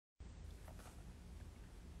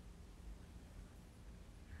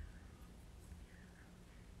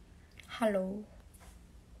Hello.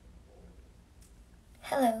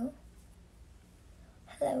 Hello.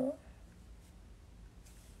 Hello.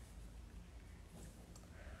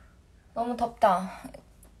 너무 덥다.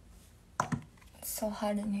 It's so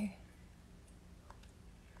hot in here.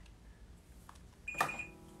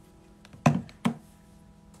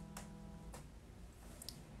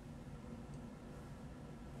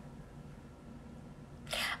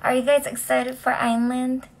 Are you guys excited for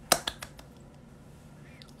Island?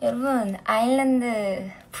 여러분,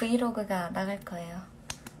 아일랜드 브이로그가 나갈 거예요.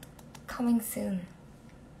 Coming soon.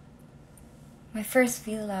 My first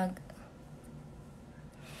vlog.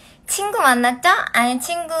 친구 만났죠? 아니,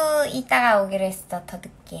 친구 이따가 오기로 했어, 더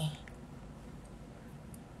늦게.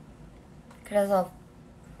 그래서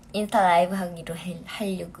인스타 라이브 하기로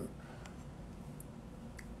하려고.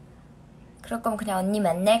 그럴 거면 그냥 언니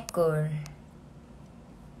만날걸.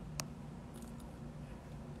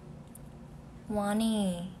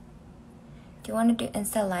 Wani, do you want to do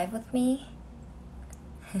Insta Live with me?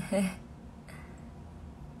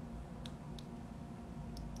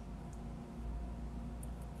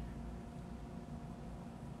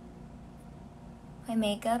 My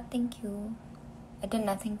makeup, thank you. I did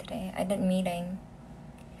nothing today. I did meeting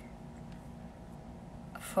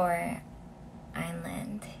for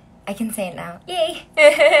Island. I can say it now. Yay!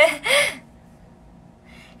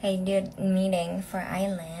 I did meeting for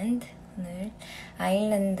Island. 오늘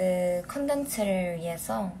아일랜드 컨텐츠를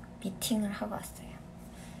위해서 미팅을 하고 왔어요.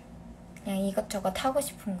 그냥 이것저것 하고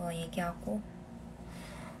싶은 거 얘기하고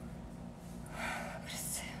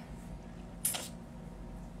그랬어요.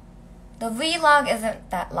 The vlog isn't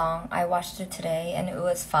that long. I watched it today and it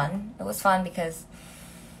was fun. It was fun because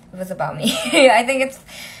it was about me.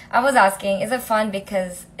 I was asking, is it fun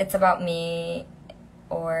because it's about me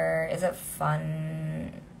or is it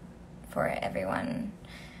fun for everyone?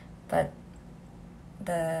 But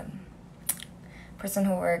the person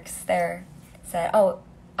who works there said, oh,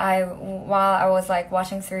 while I was like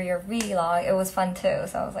watching through your vlog, it was fun too.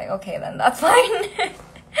 So I was like, okay, then that's fine.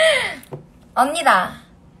 언니다.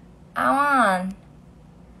 아원.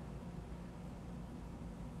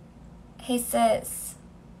 Hey sis.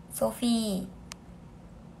 Sophie.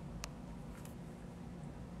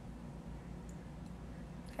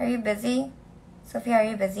 Are you busy? Sophie, are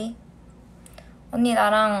you busy? 언니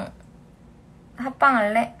나랑 합방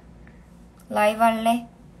할래? 라이브 할래?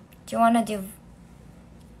 Do you wanna do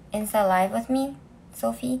Insta Live with me,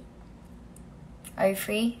 Sophie? Are you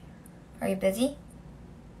free? Are you busy?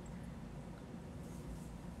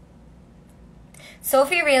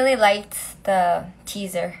 Sophie really liked the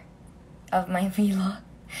teaser of my vlog.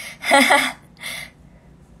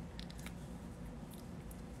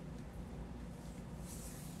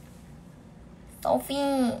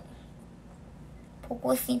 Sophie,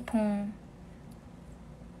 보고 싶어.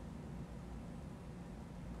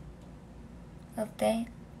 어때?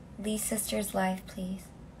 Lee Sister's live, please.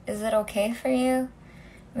 Is it okay for you?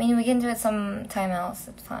 I mean, we can do it sometime else.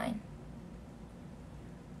 It's fine.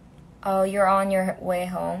 Oh, you're on your way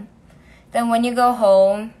home? Then when you go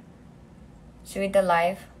home, should we do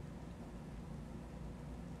live?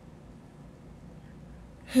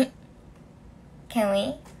 Can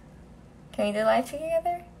we? Can we do live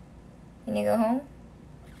together? When you go home?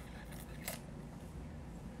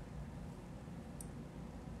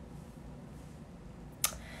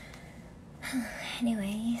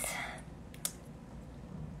 Anyways,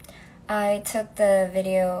 I took the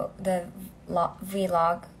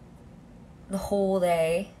vlog the whole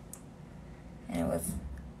day and it was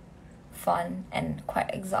fun and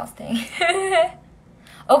quite exhausting.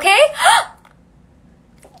 Okay?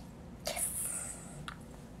 Yes!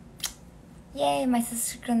 Yay, my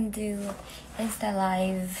sister's gonna do Insta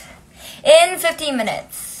Live in 15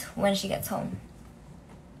 minutes when she gets home.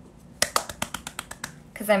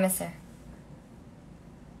 Cause I miss her.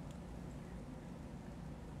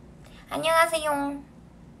 안녕하세요.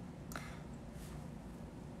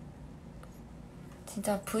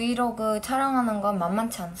 진짜 브이로그 촬영하는 건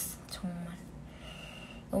만만치 않았어. 정말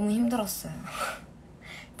너무 힘들었어요.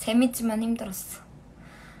 재밌지만 힘들었어.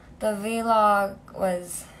 The vlog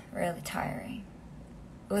was really tiring.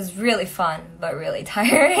 It was really fun, but really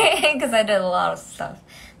tiring because I did a lot of stuff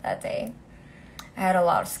that day. I had a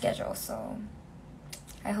lot of schedule, so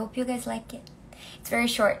I hope you guys like it. It's very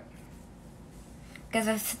short. Because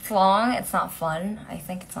if it's long, it's not fun. I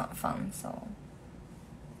think it's not fun, so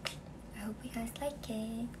I hope you guys like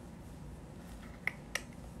it.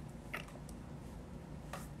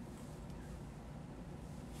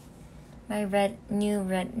 My new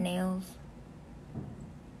red nails.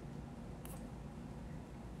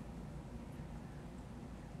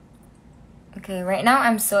 Okay, right now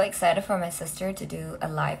I'm so excited for my sister to do a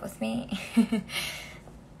live with me.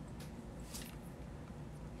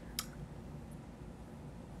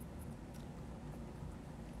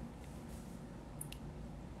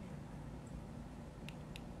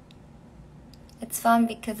 It's fun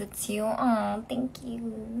because it's you. Oh, thank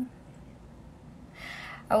you.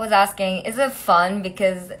 I was asking, is it fun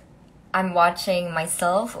because I'm watching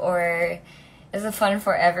myself, or is it fun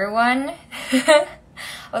for everyone?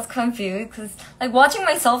 I was confused because like watching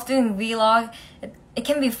myself doing vlog, it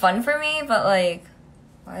can be fun for me, but like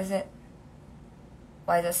why is it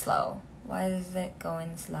slow? Why is it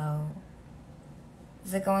going slow?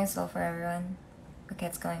 Is it going slow for everyone? Okay,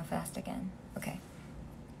 it's going fast again. Okay.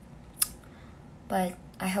 But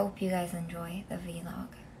I hope you guys enjoy the vlog.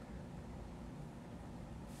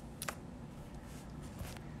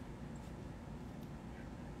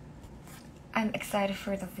 I'm excited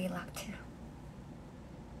for the vlog too.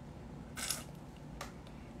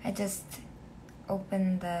 I just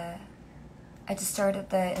started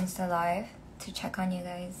the Insta Live to check on you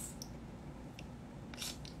guys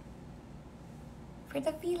for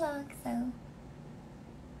the vlog, so.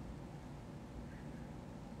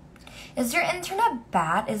 Is your internet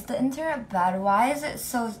bad? Is the internet bad? Why is it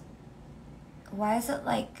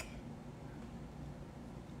like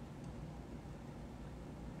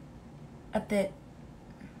a bit,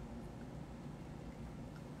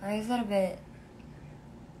 why is it a bit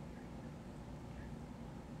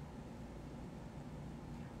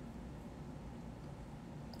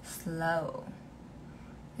slow?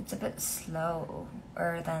 It's a bit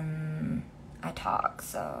slower than I talk,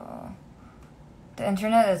 so the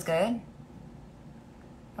internet is good.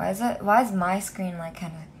 Why is my screen like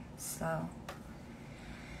kind of slow?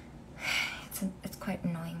 It's quite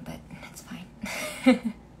annoying, but it's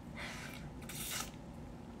fine.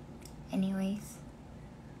 Anyways,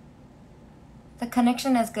 the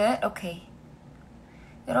connection is good? Okay.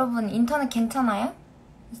 여러분 인터넷 괜찮아요?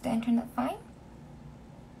 Is the internet fine?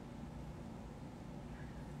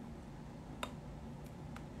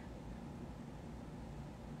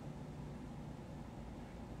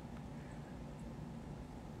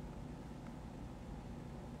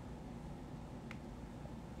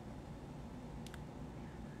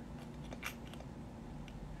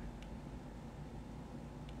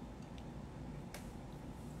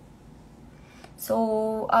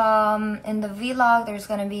 So in the vlog there's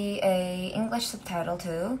gonna be a English subtitle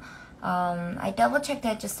too. I double checked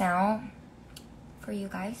it just now for you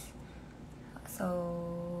guys. So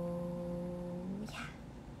yeah,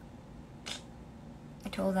 I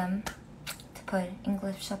told them to put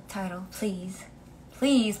English subtitle, please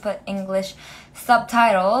put English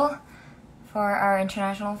subtitle for our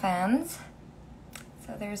international fans.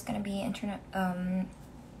 So there's gonna be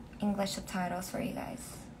English subtitles for you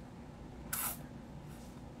guys.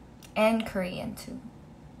 And Korean too,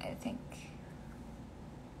 I think.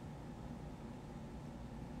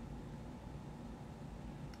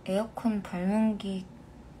 에어컨 발명기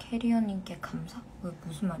캐리어님께 감사? 왜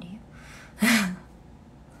무슨 말이에요?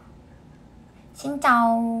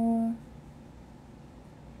 신짜오.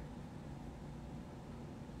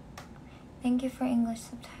 Thank you for English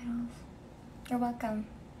subtitles. You're welcome.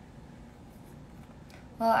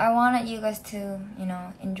 Well, I wanted you guys to,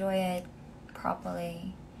 enjoy it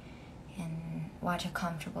properly and watch it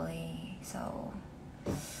comfortably, so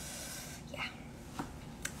yeah.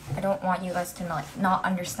 I don't want you guys to not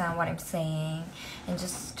understand what I'm saying and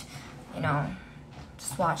just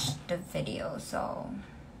watch the video, so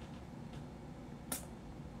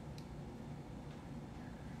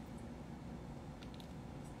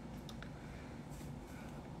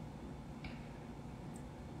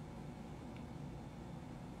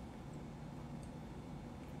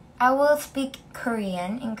I will speak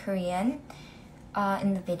Korean in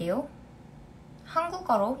the video.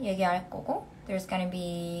 한국어로 얘기할 거고, there's gonna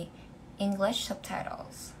be English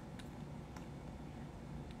subtitles.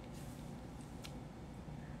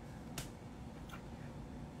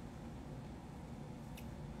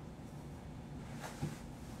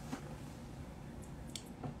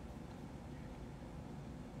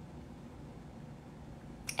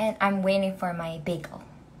 And I'm waiting for my bagel.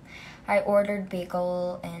 I ordered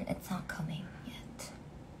bagel and it's not coming yet.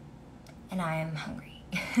 And I am hungry.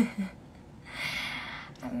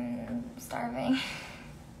 I'm starving.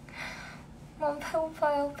 너무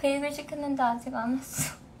배고파요. 베이글 시켰는데 아직 안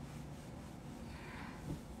왔어.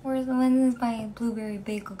 When is my blueberry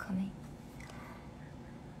bagel coming?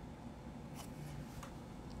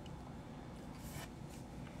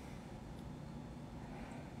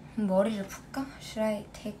 머리를 풀까? Should I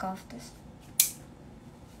take off this?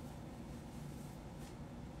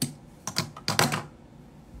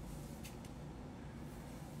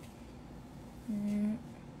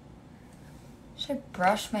 Should I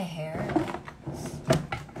brush my hair?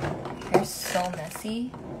 My hair's so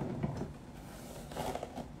messy.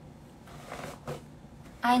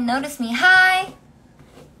 I noticed me. Hi!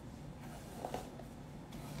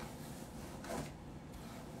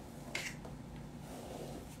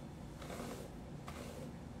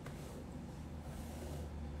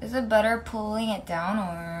 Is it better pulling it down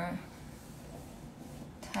or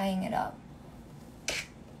tying it up?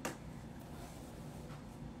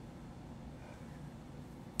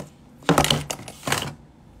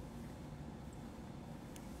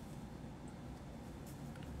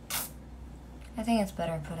 I think it's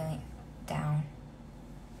better putting it down.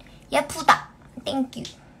 예쁘다! Thank you.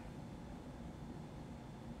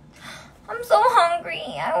 I'm so hungry.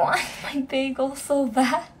 I want my bagel so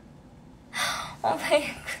bad. Oh my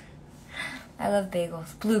god. I love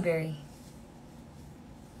bagels. Blueberry.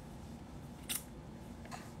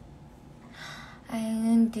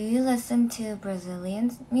 And do you listen to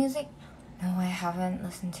Brazilian music? No, I haven't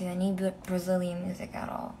listened to any Brazilian music at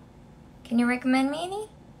all. Can you recommend me any?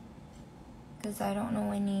 Because I don't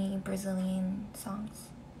know any Brazilian songs.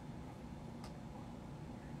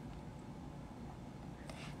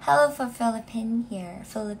 Hello for Philippine here.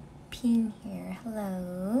 Philippine here.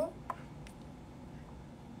 Hello.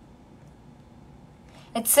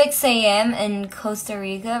 It's 6 a.m. in Costa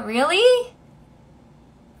Rica. Really?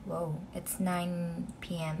 Whoa, it's 9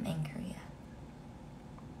 p.m. in Korea.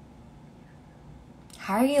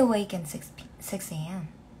 How are you awake in 6 a.m.?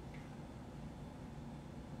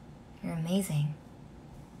 You're amazing.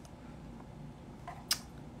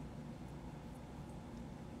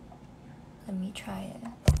 Let me try it.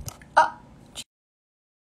 Oh!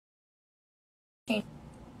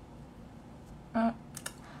 I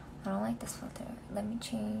don't like this filter. Let me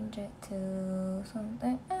change it to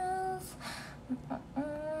something else.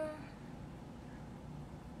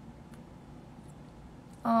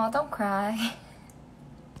 Oh, don't cry.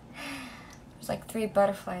 There's like 3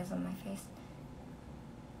 butterflies on my face.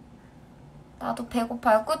 나도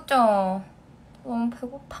배고파요, 그쵸? 너무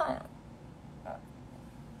배고파요.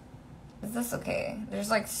 Is this okay?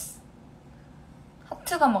 There's like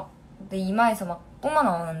하트가 막 내 이마에서 막 뿜어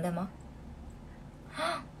나오는데 막.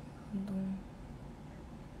 너무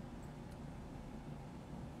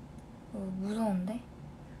무서운데?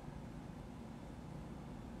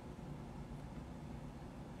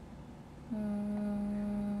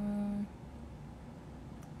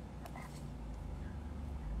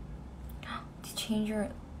 To change your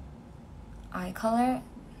eye color?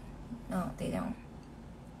 No, they don't.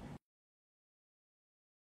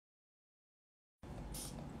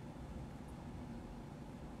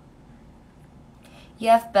 You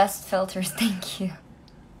have best filters, thank you.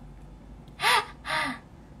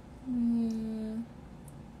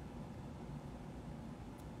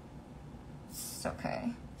 It's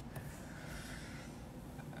okay.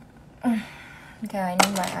 Okay, I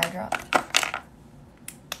need my eye drop.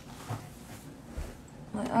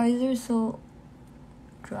 My eyes are so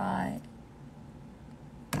dry.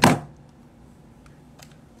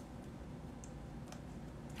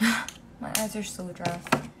 My eyes are so dry.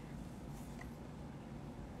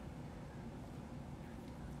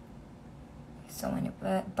 So many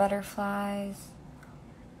butterflies.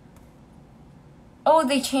 Oh,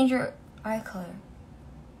 they change your eye color.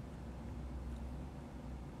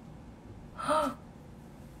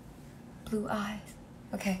 Blue eyes.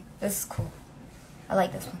 Okay, this is cool. I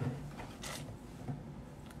like this one.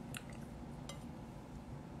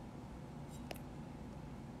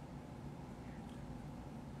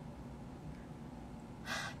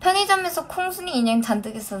 편의점에서 콩순이 인형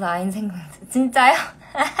잔뜩 있어서 아인 생각났어요. 진짜요?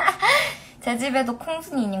 제 집에도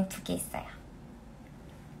콩순이 인형 2개 있어요.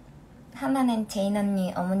 하나는 제인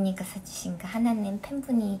언니 어머니가 사주신 거, 하나는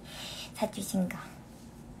팬분이 사주신 거.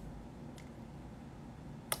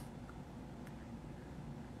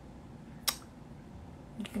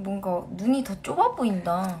 이렇게 뭔가 눈이 더 좁아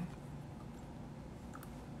보인다.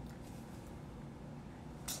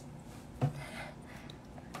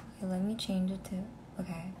 Okay, let me change it to...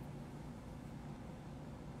 Okay.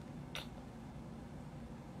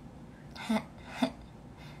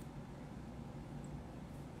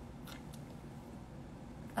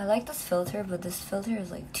 I like this filter, but this filter is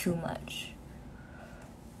like too much.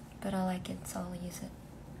 But I like it, so I'll use it.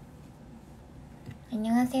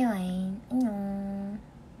 안녕하세요, 아인. 안녕.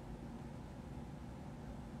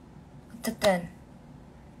 어쨌든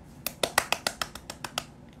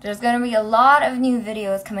there's gonna be a lot of new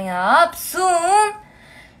videos coming up soon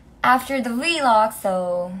after the vlog,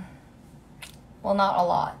 so well, not a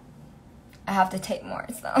lot. I have to tape more,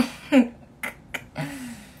 so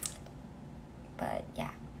but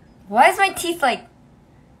yeah, Why is my teeth like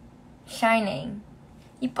shining?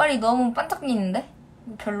 이빨이 너무 반짝이는데?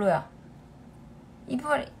 별로야.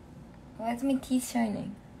 이빨이. Why is my teeth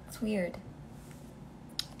shining? It's weird.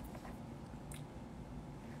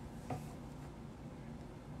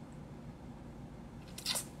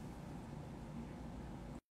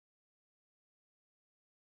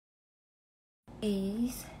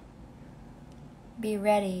 Please be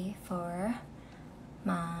ready for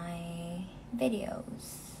my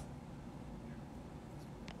videos.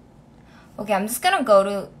 Okay, I'm just gonna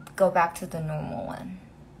go back to the normal one.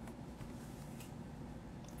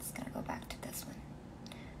 Just gonna go back to this one.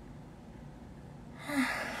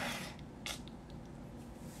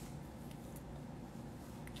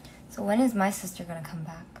 So when is my sister gonna come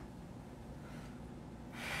back?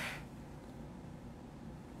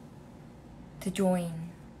 To join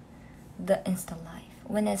the Insta Live.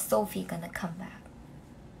 When is Sophie gonna come back?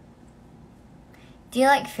 Do you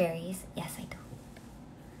like fairies? Yes, I do.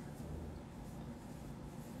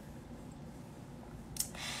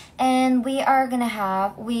 And we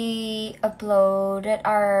uploaded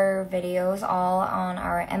our videos all on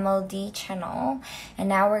our MLD channel. And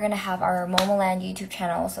now we're gonna have our MOMOLAND YouTube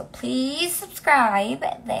channel. So please subscribe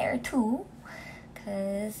there too.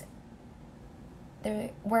 Cause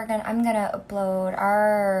I'm gonna upload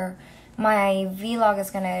my vlog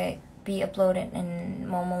is gonna be uploaded in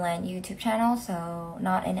MOMOLAND YouTube channel, so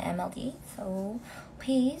not in MLD. So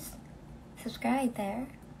please subscribe there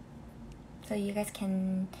so you guys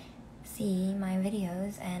can see my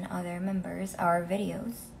videos and other members our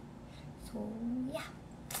videos. So yeah.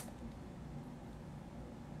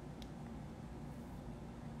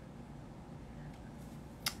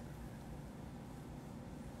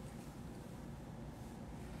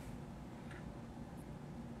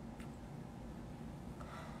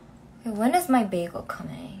 When is my bagel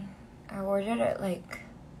coming? I ordered it like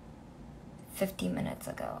 50 minutes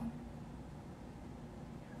ago.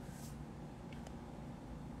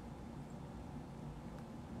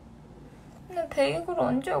 근데 베이글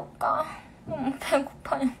언제 올까? 너무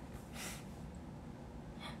배고파요.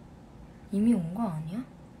 이미 온 거 아니야?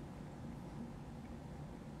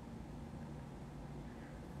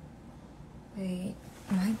 Wait,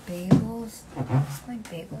 my bagels? Is my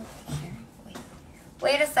bagel here?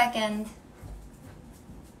 Wait a second.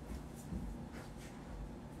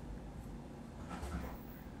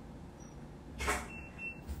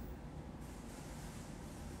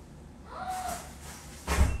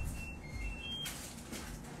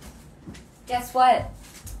 Guess what?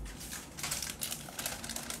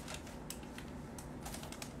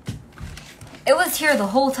 It was here the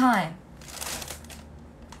whole time.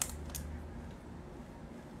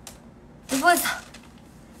 It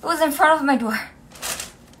was in front of my door.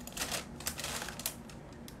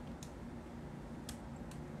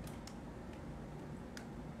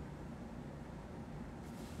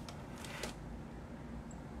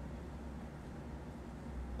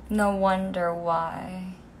 No wonder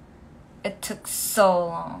why it took so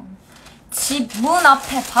long. 집 문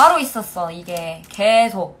앞에 바로 있었어, 이게.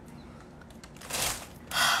 계속.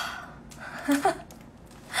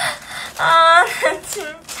 아,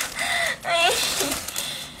 진짜.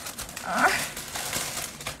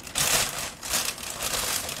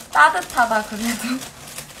 따뜻하다, 그래도.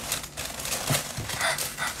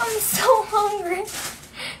 I'm so hungry.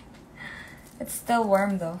 It's still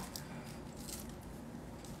warm, though.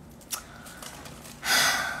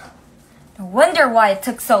 I wonder why it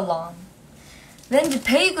took so long. 왠지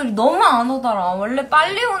베이글이 너무 안 오더라. 원래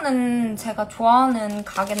빨리 오는 제가 좋아하는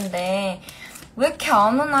가게인데 왜 이렇게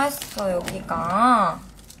안 오나 했어, 여기가.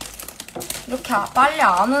 이렇게 빨리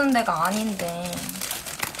안 오는 데가 아닌데.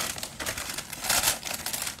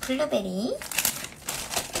 블루베리.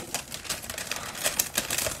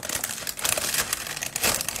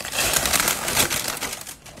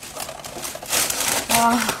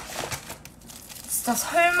 와, 진짜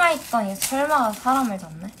설마 했더니 설마가 사람을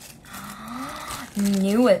잡네.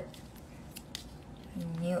 Knew it. I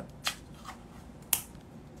knew it.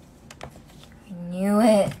 I knew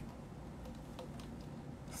it.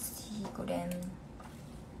 시그램.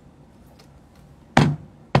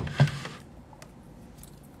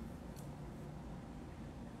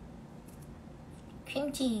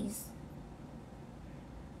 Cream cheese.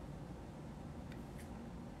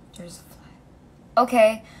 There's a fly.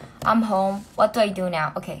 Okay, I'm home. What do I do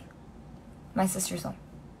now? Okay, my sister's home.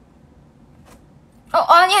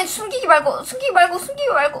 아니야, 숨기기 말고.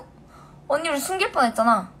 언니를 숨길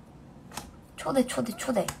뻔했잖아. 초대.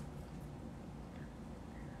 초대.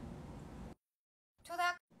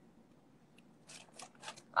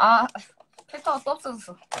 아, 필터가 또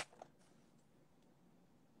없어졌어.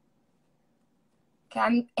 Okay,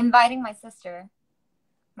 I'm inviting my sister.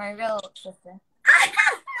 My real sister. Hi!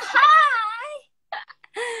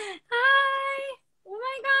 Hi! Oh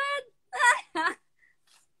my god!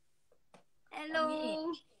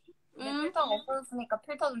 Hello. 내 필터가 없어졌으니까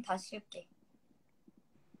필터 좀 다시 씌울게.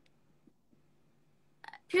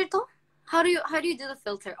 Filter? How do you do the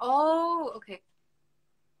filter? Oh, okay.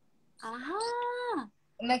 Aha!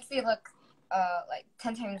 It makes you look like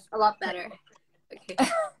 10 times A lot better. Okay.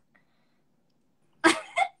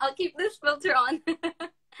 I'll keep this filter on.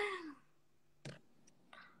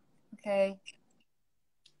 Okay.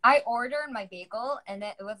 I ordered my bagel and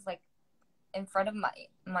then it was like in front of my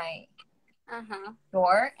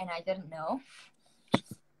door and I didn't know.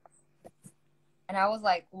 And I was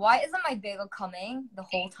like, why isn't my bagel coming the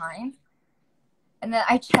whole time? And then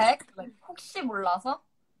I checked, like 혹시 몰라서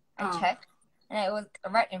I checked and it was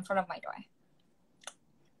right in front of my door.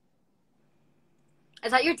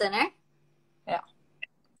 Is that your dinner? Yeah.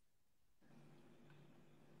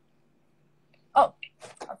 Oh,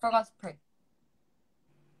 I forgot to pray.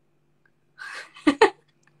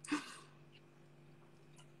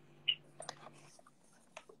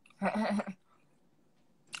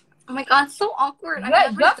 Oh my god, so awkward. You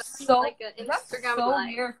have so Instagram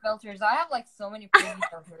weird filters. I have like so many pretty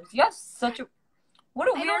filters. You have such a what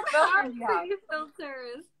a weird filter you have. Pretty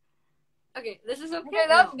filters. Okay, this is okay. Okay,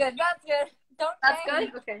 that's good. That's good. Don't That's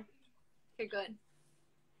change. good? Okay. Okay, good.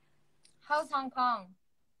 How's Hong Kong?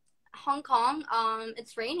 Hong Kong,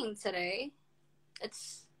 it's raining today.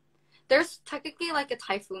 There's technically like a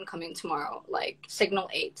typhoon coming tomorrow, like signal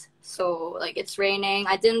 8. So like it's raining.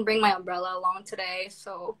 I didn't bring my umbrella along today,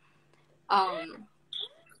 so I'm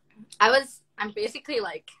basically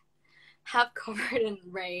like half covered in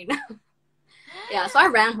rain. Yeah, so I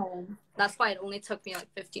ran home. That's why it only took me like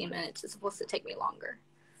 15 minutes. It's supposed to take me longer.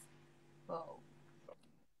 Whoa.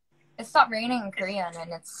 It stopped raining in Korea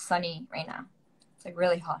and it's sunny right now. It's like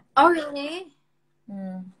really hot. Oh really?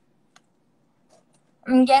 I'm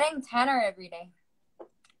getting tanner every day.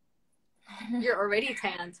 You're already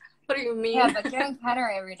tanned. What do you mean? Yeah, but getting tanner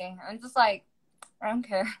every day. I'm just like, I don't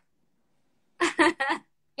care.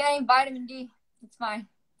 Getting vitamin D. It's fine.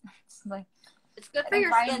 It's like it's good for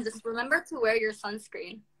your skin. Just remember to wear your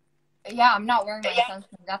sunscreen. Yeah, I'm not wearing my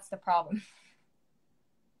sunscreen. That's the problem.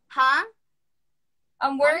 Huh?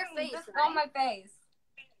 I'm wearing this on my face.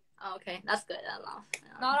 Oh, okay, that's good enough.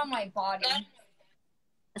 Yeah. Not on my body.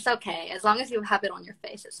 It's okay. As long as you have it on your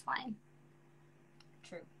face, it's fine.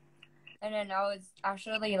 True. And then I was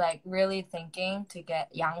actually like really thinking to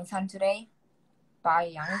get Yangsan today.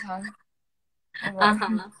 Buy Yangsan.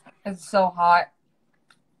 It's so hot.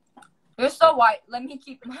 You're so white. Let me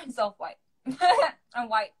keep myself white. I'm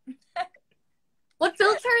white. What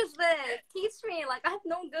filter is this? Teach me. Like, I have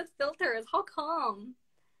no good filters. How come?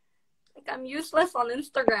 Like, I'm useless on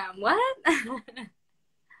Instagram. What?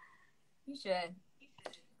 You should.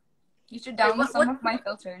 You should download some of my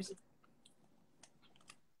filters.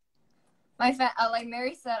 My like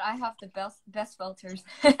Mary said, I have the best filters.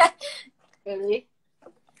 Really?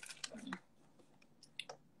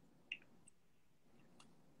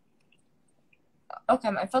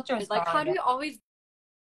 Okay, my filter is like, gone. how do you always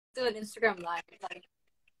do an Instagram live? Like,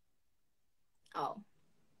 oh.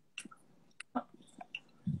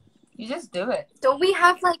 You just do it. Don't we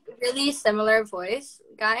have like really similar voice,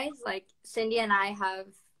 guys? Like Cindy and I have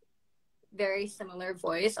very similar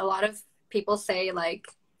voice. A lot of people say like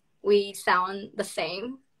we sound the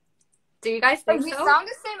same. Do you guys think so? We sound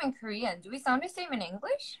the same in Korean. Do we sound the same in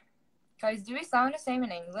English? Guys, do we sound the same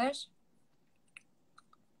in English?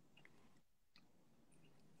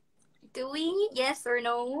 Do we? Yes or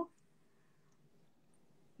no?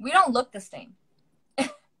 We don't look the same.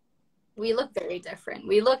 We look very different.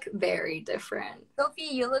 We look very different. Sophie,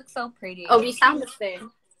 you look so pretty. Oh, we sound the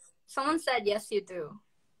same. Someone said, yes, you do.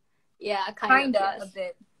 Yeah, kind of. Yes. A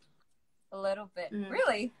bit. A little bit.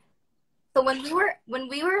 Really? So when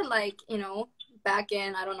we were like, you know, back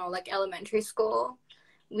in, I don't know, like elementary school,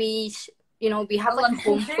 we have like a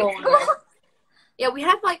home phone. Right? Yeah, we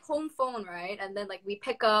have like home phone, right? And then like we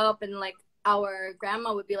pick up and like our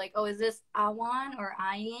grandma would be like, oh, is this Awan or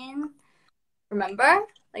Ayin? Remember?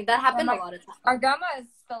 Like that happened a lot of times. Our grandma is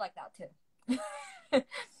still like that too.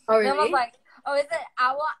 Oh really? Grandma's like, oh, is it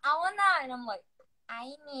Awana? And I'm like,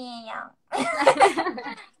 Ayin.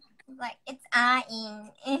 Like, it's Ayin.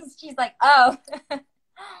 And she's like, oh.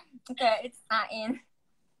 Okay, it's Ayin.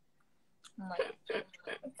 I'm like,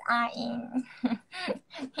 it's Ayin.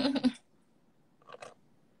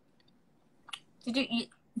 Did you eat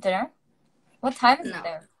dinner? What time is it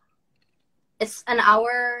there? It's an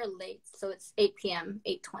hour late, so it's 8 p.m.,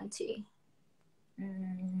 8:20.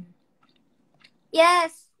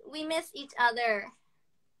 Yes, we miss each other.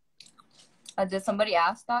 Did somebody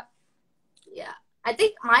ask that? Yeah. I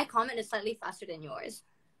think my comment is slightly faster than yours.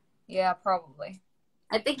 Yeah, probably.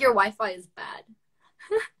 I think your Wi-Fi is bad.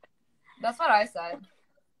 That's what I said.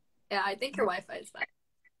 Yeah, I think your Wi-Fi is bad.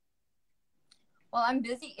 Well, I'm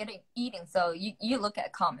busy eating, so you look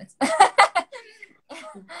at comments.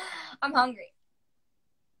 I'm hungry.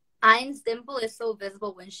 Ain's dimple is so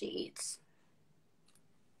visible when she eats.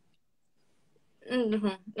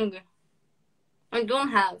 Okay. I don't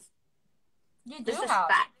have. You do This is have.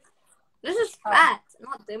 fat. This is fat,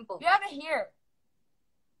 not dimple. You have it here.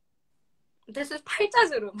 This is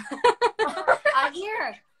팔자주름.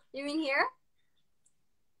 Here. You mean here?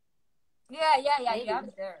 Yeah. Maybe. You have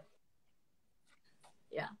it there.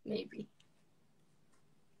 Yeah, maybe.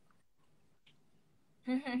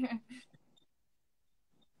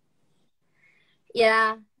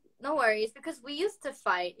 Yeah, no worries, because we used to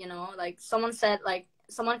fight, you know, like someone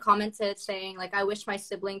commented saying like, I wish my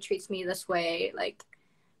sibling treats me this way. Like,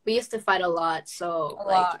 we used to fight a lot, so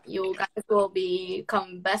you guys will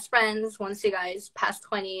become best friends once you guys pass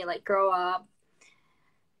 20, like grow up,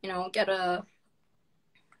 you know, get a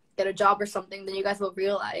job or something. Then you guys will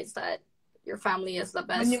realize that your family is the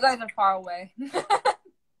best. When you guys are far away.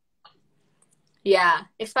 Yeah,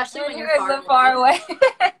 especially when you you're guys are far away.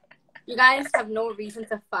 You guys have no reason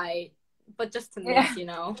to fight, but just to miss, you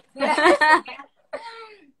know. Yeah.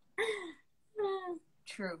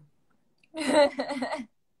 True.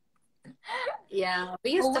 Yeah,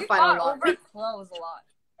 we used to fight a lot. Over clothes a lot.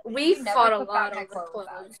 We fought a lot over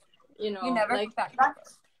clothes. You know, you never like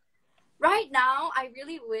right now, I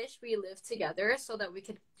really wish we lived together so that we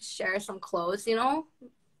could share some clothes. You know,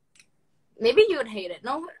 maybe you would hate it.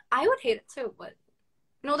 No, I would hate it too. But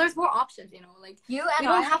you know, there's more options. You know, like you and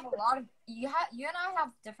I have a lot of you and I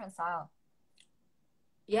have different style.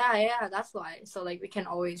 Yeah, that's why. So like we can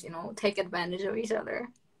always, you know, take advantage of each other.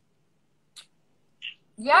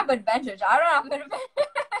 You have advantage. I don't have advantage.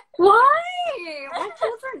 Why? My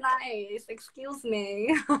clothes are nice. Excuse me.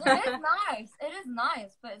 It is nice. It is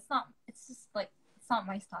nice, but it's not. It's just like it's not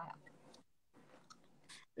my style.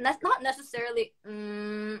 That's not necessarily.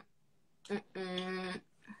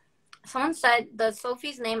 Someone said, does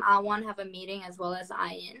Sophie's name Awan have a meaning as well as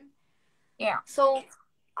Ayin? Yeah. So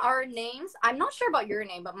our names. I'm not sure about your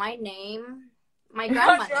name, but my name. My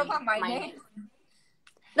grandma named my name.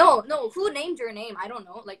 No. Who named your name? I don't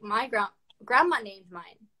know. Like my grandma named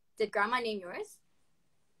mine. Did grandma name yours?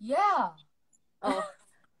 Yeah. Oh.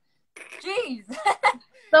 Jeez.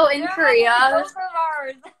 So in Korea.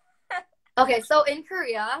 Okay, so in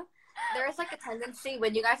Korea, there's like a tendency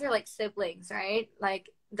when you guys are like siblings, right? Like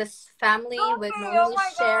this family would normally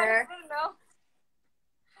share. God, I didn't know.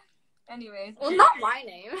 Anyways. Well, not my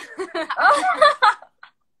name.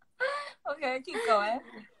 Okay, keep going.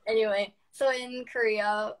 Anyway. So in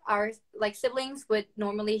Korea, our like siblings would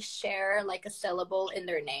normally share like a syllable in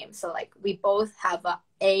their name. So like we both have a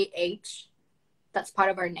AH. That's part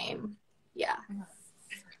of our name. Yeah.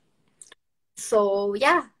 So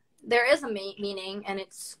yeah, there is a meaning, and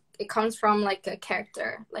it comes from like a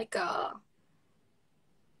character, like a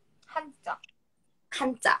Hanja.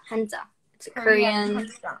 It's a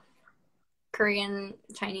Korean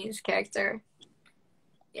Chinese character.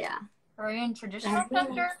 Yeah. Korean traditional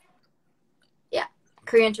character? Yeah,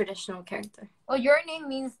 Korean traditional character. Well, your name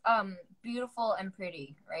means beautiful and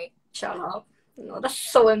pretty, right? Shut up. No, that's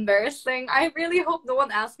so embarrassing. I really hope no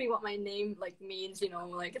one asks me what my name like means, you know,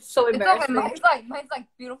 like it's so embarrassing. Mine's like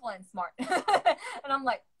beautiful and smart. And I'm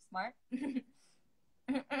like, smart?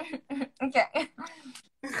 Okay.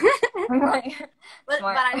 But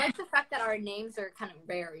I like the fact that our names are kind of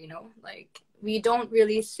rare, you know, like we don't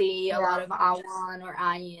really see a lot of Awan or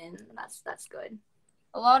Ayin. That's good.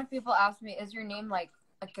 A lot of people ask me, is your name like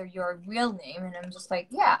your real name? And I'm just like,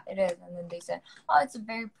 yeah, it is. And then they said, oh, it's a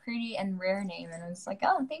very pretty and rare name. And I'm just like,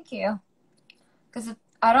 oh, thank you. Because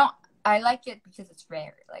I like it because it's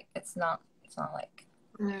rare. Like it's not like.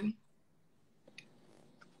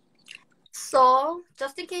 So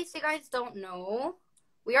just in case you guys don't know,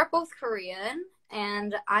 we are both Korean,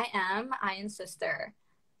 and I am Ayan's sister.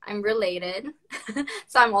 I'm related,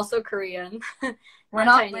 so I'm also Korean. We're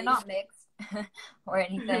not mixed or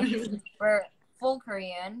anything. We're full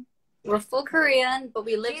Korean. We're full Korean, but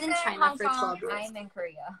we lived in China for 12 years. I'm in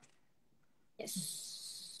Korea.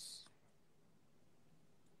 Yes.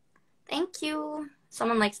 Thank you.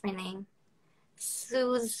 Someone likes my name.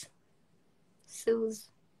 Suze.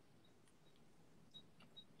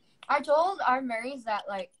 I told our Marys that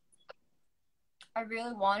like I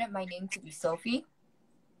really wanted my name to be Sophie.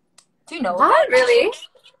 Do you know what? Really?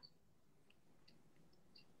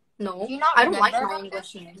 No, Do you not I don't like remember? my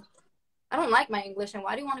English name. I don't like my English name.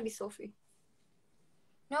 Why do you want to be Sophie?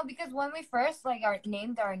 No, because when we first like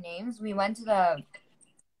named our names, we went to the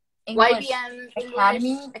English YBM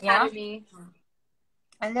Academy. English Yeah. Academy.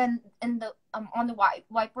 And then in the on the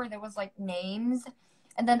whiteboard there was like names,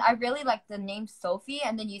 and then I really liked the name Sophie,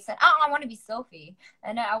 and then you said, "Oh, I want to be Sophie,"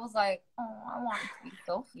 and then I was like, "Oh, I want to be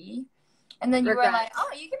Sophie," and then you were like,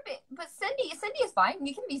 "Oh, you can be, but Cindy is fine.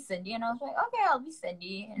 You can be Cindy," and I was like, "Okay, I'll be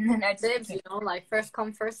Cindy," and then I just Bibs, you know, like first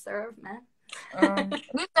come, first serve, man.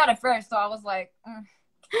 we started first, so I was like,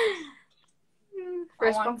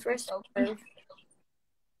 first come, first serve.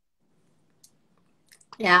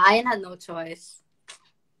 Yeah, I had no choice.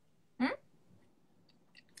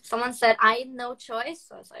 Someone said I had no choice,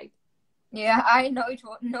 so I was like, yeah, I know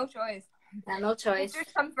no choice. Yeah, no choice.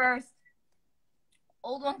 Pictures come first.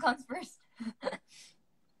 Old one comes first.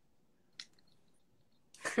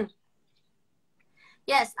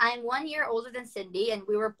 Yes, I'm 1 year older than Cindy, and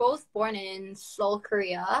we were both born in Seoul,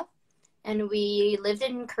 Korea. And we lived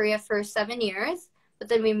in Korea for 7 years, but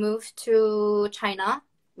then we moved to China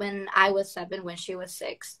when I was 7, when she was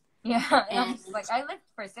 6. Yeah, and like I lived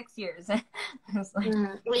for 6 years.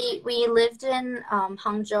 We lived in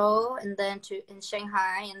Hangzhou, and then in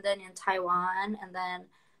Shanghai, and then in Taiwan, and then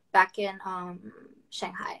back in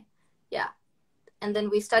Shanghai. Yeah, and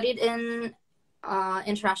then we studied in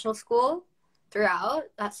international school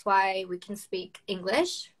throughout. That's why we can speak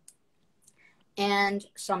English and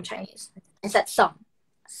some Chinese. I said some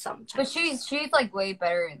Chinese. But she's like way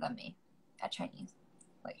better than me at Chinese.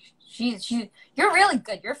 Like she's you're really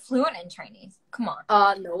good. You're fluent in Chinese. Come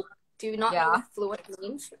on. No. Do you not know what fluent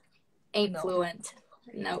means? Ain't fluent.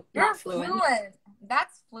 No, you're not fluent.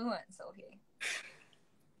 That's fluent, Sophie.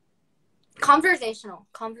 Conversational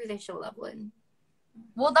level.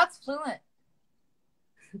 Well, that's fluent.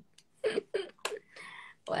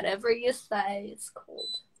 Whatever you say, it's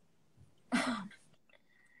cold.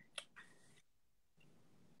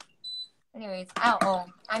 Anyways,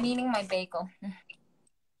 I'm eating my bagel.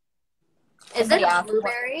 Is it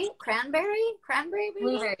blueberry? Cranberry? Cranberry?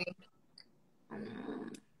 Blueberry.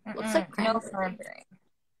 Looks like cranberry. No cranberry.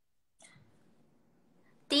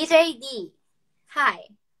 DJ D. Hi.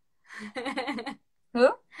 Who?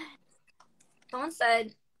 Someone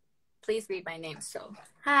said, please read my name. So,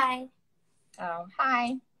 hi. Oh,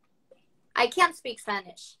 hi. I can't speak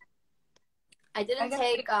Spanish. I didn't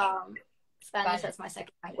take Spanish as my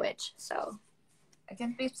second language, so. I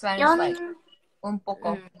can speak Spanish like un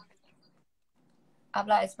poco.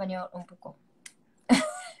 Habla español un poco.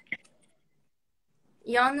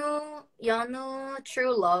 Yanu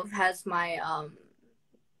True Love has my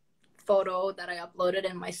photo that I uploaded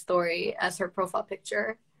in my story as her profile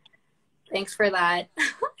picture. Thanks for that.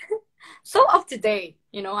 So up to date.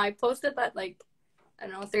 You know, I posted that like, I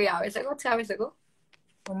don't know, 2 hours ago.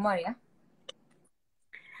 뭔 말이야?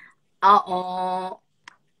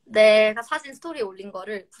 내가 사진 스토리 올린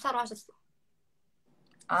거를 푸사로 하셨어.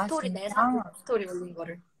 스토리 진짜? 내 사진 스토리 올린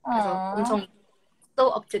거를. 그래서 엄청 so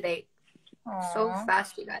up to date. So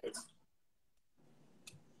fast, you guys.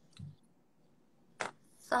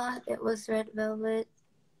 Thought it was red velvet.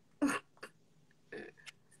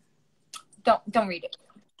 Don't read it.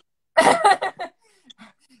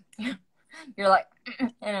 You're like,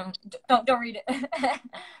 don't read it.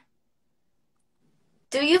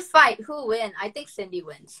 Do you fight? Who win? I think Cindy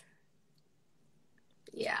wins.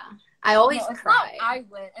 Yeah. I always cry. Not I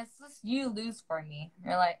win. It's just you lose for me.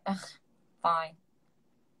 You're like, ugh, fine.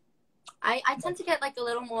 I tend to get like a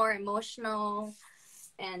little more emotional,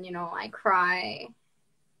 and you know, I cry.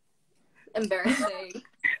 Embarrassing.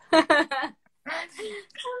 Embarrassing.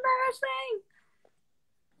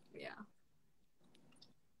 Yeah.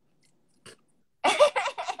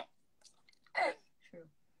 True.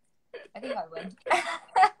 I think I win.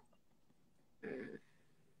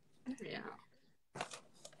 Yeah.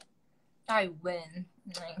 I win.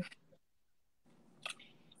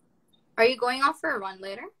 Are you going off for a run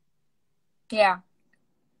later? Yeah.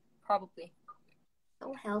 Probably.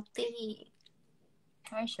 So healthy.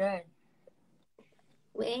 I should.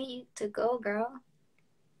 Way to go, girl.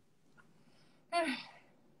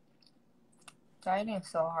 Dieting is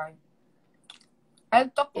so hard. I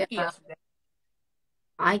had tteokbokki yesterday.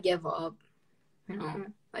 I give up. You know,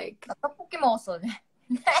 like. 나 떡볶이 먹었어.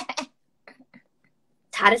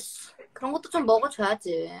 잘했어. 그런 것도 좀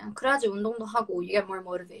먹어줘야지. 그래야지 운동도 하고 you get more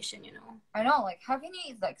motivation, you know. I know, like how can you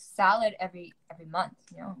eat like salad every month,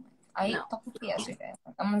 you know? I ate tteokbokki yesterday.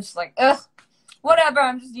 I'm just like, ugh, whatever.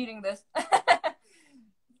 I'm just eating this.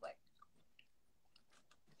 Like,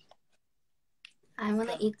 I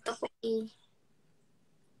wanna eat tteokbokki.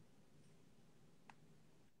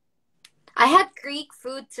 I had Greek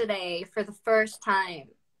food today for the first time.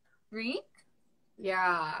 Greek?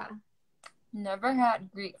 Yeah. Never had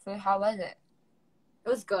Greek food. How was it? It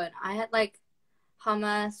was good. I had like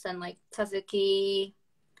hummus and like tzatziki,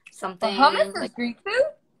 something. Hummus is like Greek food?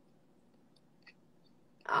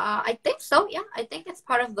 I think so. Yeah, I think it's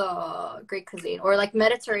part of the Greek cuisine or like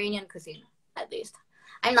Mediterranean cuisine, at least.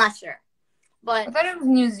 I'm not sure, but I thought it was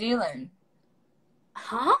New Zealand.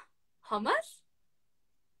 huh? Hummus?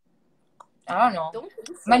 I don't know. Don't think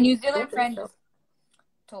so. My New Zealand Don't think friend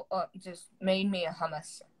so. just made me a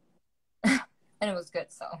hummus, and it was good.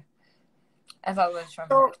 So I thought it was from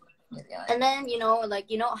So, New Zealand. and then you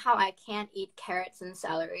know how I can't eat carrots and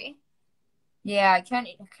celery. Yeah, I can't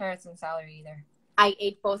eat carrots and celery either. I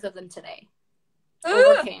ate both of them today.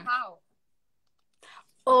 Ooh, Overcame. how?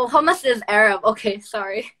 Oh, hummus is Arab. Okay,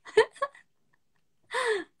 sorry.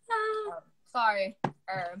 Sorry.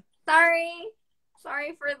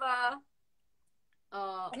 Sorry for the.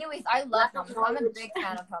 Anyways, I love lack of hummus. I'm a knowledge. big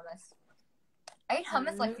fan of hummus. I ate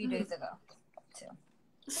hummus like a few days ago, too.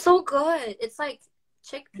 So good. It's like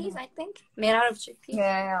chickpeas, I think, made out of chickpeas.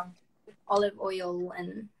 Yeah. Olive oil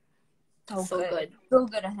and so good. So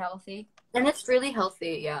good and healthy. And it's really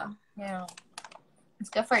healthy. Yeah. Yeah. It's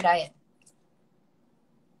good for a diet.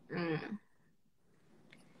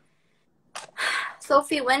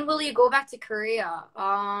 Sophie, when will you go back to Korea?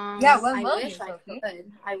 Yeah, when will you, Sophie?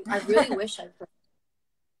 I really wish I could.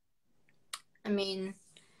 I mean,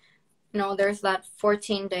 there's that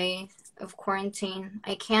 14 days of quarantine.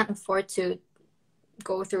 I can't afford to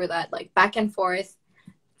go through that, like back and forth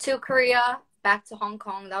to Korea, back to Hong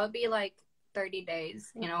Kong. That would be like 30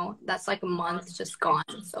 days, that's like a month just gone.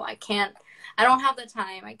 So I don't have the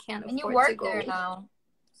time. I can't afford to go. And you work there now,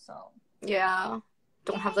 so. Yeah,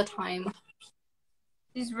 don't have the time.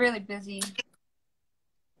 She's really busy.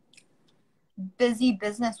 Busy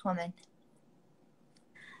businesswoman.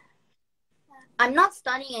 I'm not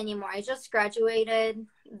studying anymore. I just graduated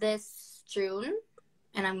this June,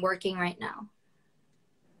 and I'm working right now.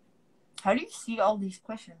 How do you see all these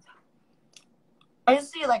questions? I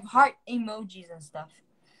just see like heart emojis and stuff.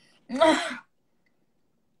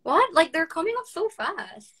 What? Like they're coming up so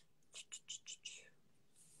fast.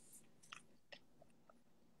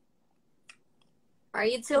 Are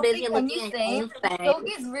you too busy looking at your own thing?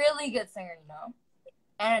 Sophie's really good singer,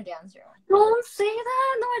 and a dancer. Don't say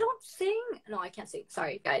that. No, I don't sing. No, I can't sing.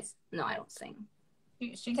 Sorry, guys. No, I don't sing.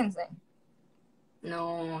 She can sing.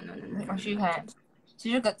 No. She can.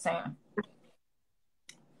 She's a good singer.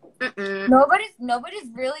 Mm-mm. Nobody's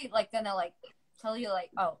really like gonna like tell you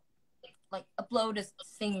like, oh, like upload a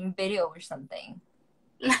singing video or something.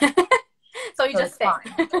 So you just say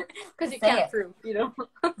because you can't prove,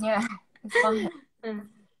 Yeah, it's fine.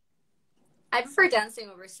 I prefer dancing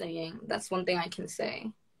over singing. That's one thing I can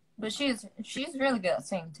say. But she's really good at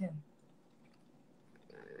singing too.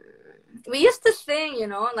 We used to sing,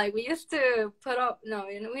 like we used to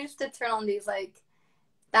we used to turn on these like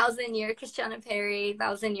 1,000-year Christiana Perri,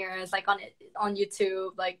 1,000 years like on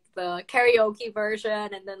YouTube, like the karaoke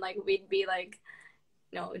version, and then like we'd be like,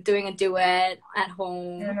 doing a duet at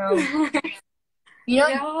home. You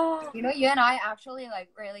and I actually like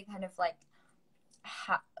really kind of like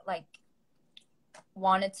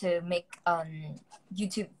wanted to make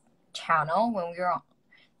YouTube channel when we were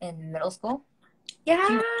in middle school. Yeah.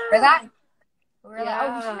 Do you remember that? We were like,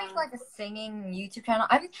 oh, we should make like a singing YouTube channel.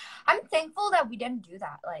 I'm thankful that we didn't do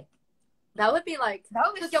that. Like that would be so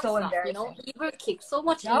embarrassing.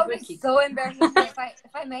 That would be so embarrassing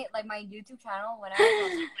if I made like my YouTube channel when I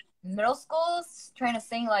was in middle school trying to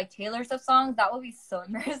sing like Taylor Swift songs. That would be so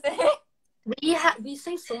embarrassing. We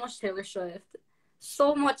sing so much Taylor Swift.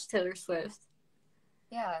 So much Taylor Swift.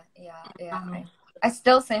 Yeah. I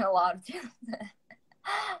still sing a lot of Taylor Swift.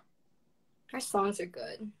 Her songs are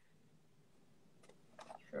good.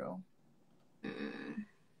 True.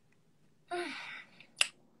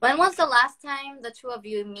 When was the last time the two of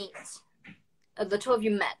you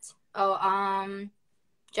met? Oh,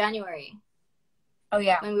 January. Oh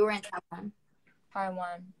yeah. When we were in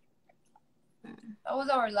Taiwan. That was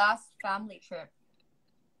our last family trip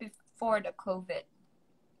before the COVID.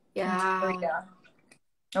 Yeah.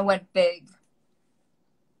 It went big.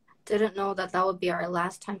 Didn't know that would be our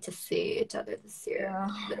last time to see each other this year. Yeah.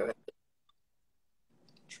 Literally.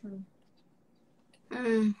 True.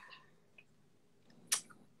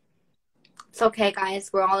 It's okay, guys.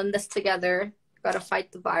 We're all in this together. Gotta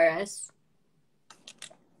fight the virus.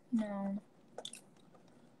 No.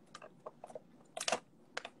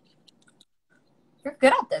 You're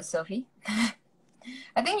good at this, Sophie.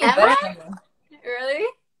 I think you're better than me. Really?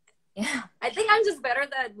 Yeah. I think I'm just better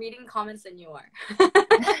at reading comments than you are.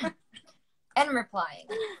 and replying.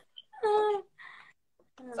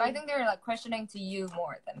 So I think they're like questioning to you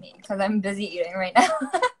more than me because I'm busy eating right now.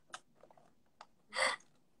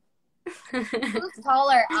 Who's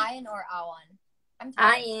taller, Ayin or Awan? I'm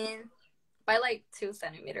taller. Ayin by like 2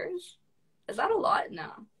 centimeters. Is that a lot?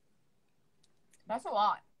 No. That's a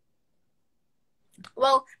lot.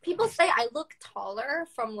 Well, people say I look taller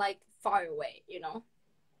from like far away, you know?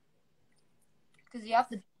 Because you have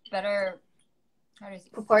the better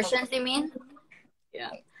proportions, you mean?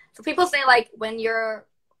 Yeah. So people say like when you're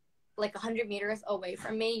like 100 meters away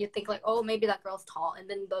from me, you think like, oh, maybe that girl's tall, and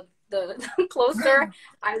then the closer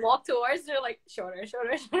I walk towards, they're like shorter.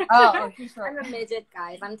 Oh, she's short. I'm a midget,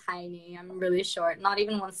 guys. I'm tiny. I'm really short. Not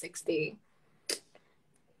even 160.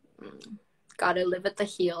 Gotta live at the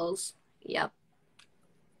heels. Yep.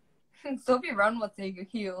 Sophie run with the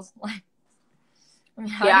heels. Like, I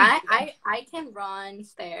mean, yeah, I can run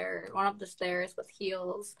one of the stairs with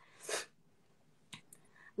heels.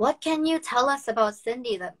 What can you tell us about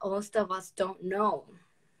Cindy that most of us don't know?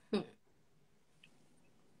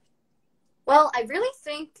 Well, I really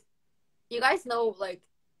think you guys know, like,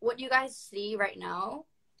 what you guys see right now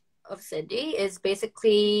of Cindy is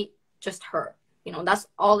basically just her. You know, that's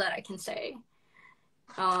all that I can say.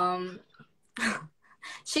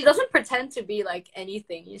 She doesn't pretend to be like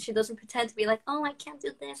anything. She doesn't pretend to be like, oh, I can't do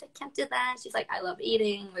this, I can't do that. She's like, I love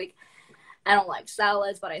eating. Like, I don't like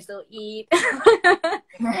salads, but I still eat.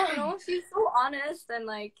 You know, she's so honest and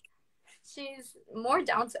like she's more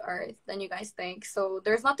down to earth than you guys think. So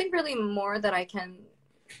there's nothing really more that I can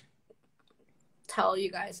tell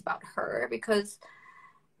you guys about her because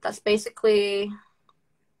that's basically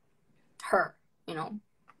her. You know,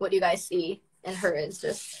 what you guys see in her is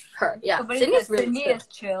just her. Yeah, Cindy's really Cindy is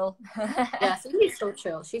chill. Yeah, Cindy's so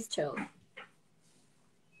chill. She's chill.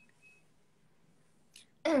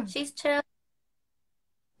 She's chill.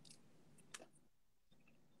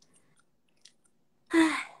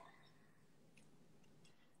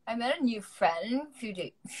 I met a new friend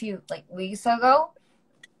a few like weeks ago.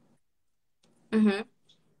 Mm-hmm.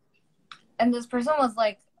 And this person was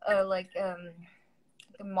like a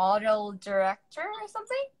model director or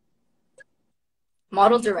something.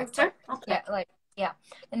 Model director? Okay. Yeah.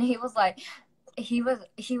 And he was like, he met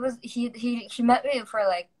me for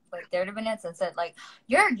like 30 minutes and said like,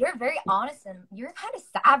 you're very honest and you're kind of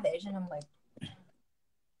savage. And I'm like,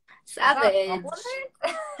 savage. And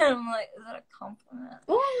I'm like, is that a compliment?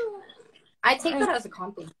 Ooh. I take that as a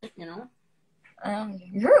compliment, you know?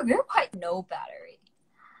 You're quite no battery.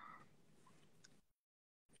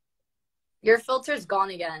 Your filter's gone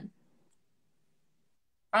again.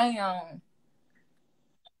 I know.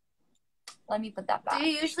 Let me put that back. Do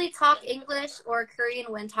you usually talk English or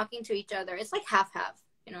Korean when talking to each other? It's like half-half,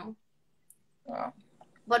 you know? Yeah.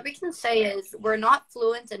 What we can say is we're not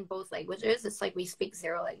fluent in both languages. It's like we speak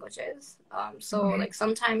 0 languages. So like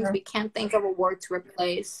sometimes we can't think of a word to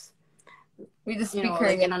replace. We just speak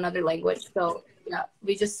Korean like in another language. So yeah,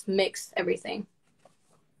 we just mix everything.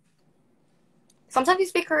 Sometimes we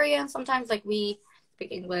speak Korean. Sometimes like we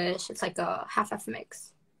speak English. It's like a half-half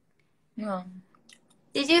mix. Yeah.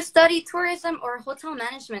 Did you study tourism or hotel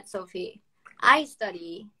management, Sophie? I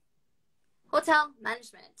study hotel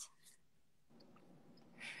management.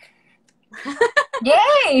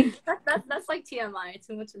 Yay! That's like TMI,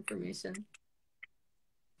 too much information.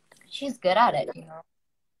 She's good at it, you know.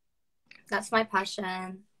 That's my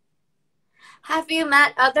passion. Have you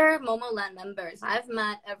met other MOMOLAND members? I've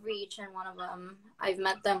met each and one of them. I've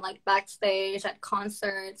met them like backstage at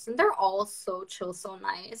concerts, and they're all so chill, so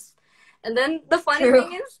nice. And then the funny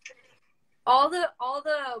thing is, all the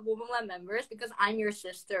MOMOLAND members, because I'm your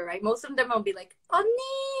sister, right? Most of them will be like,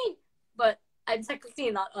 언니! But I'm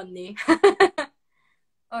technically not 언니.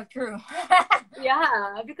 Oh, true.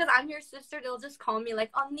 Yeah, because I'm your sister, they'll just call me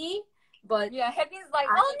like 언니. But yeah, Happy's like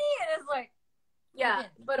언니, and it's like, yeah,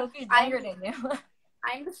 but Sophie's younger than you.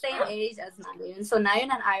 I'm the same age as Nayeon, so Nayeon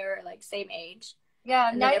and I are like same age.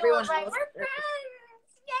 Yeah, now everyone's like, we're friends.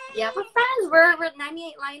 Yay! Yeah, we're friends. We're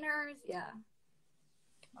 98 liners. Yeah.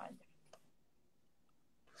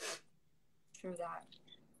 True that.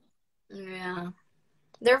 Yeah,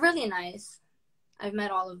 they're really nice. I've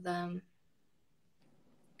met all of them.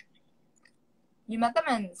 You met them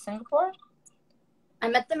in Singapore? I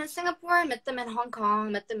met them in Singapore. I met them in Hong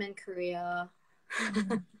Kong. Met them in Korea.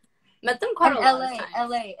 Met them quite a lot of times.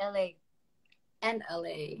 LA. And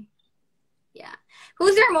LA. Yeah.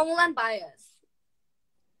 Who's your MOMOLAND bias?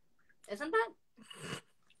 Isn't that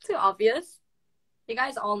too obvious? You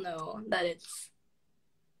guys all know that it's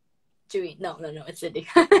Chewy. No, it's Cindy.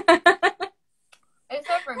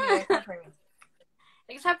 Except for me.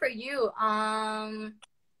 Except for you.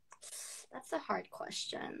 That's a hard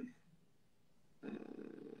question.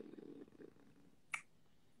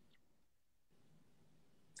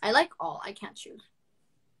 I like all. I can't choose.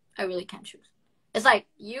 I really can't choose. It's like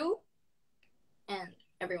you and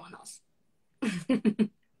everyone else.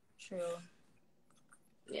 True.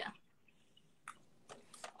 Yeah.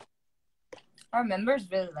 Our members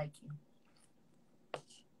really like you.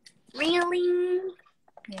 Really?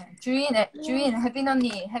 Yeah. Juin, Hebin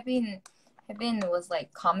언니, Hebin was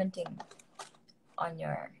like commenting on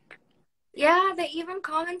your. Yeah, they even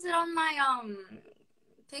commented on my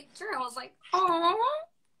picture. I was like, oh.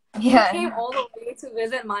 Yeah. He came all the way to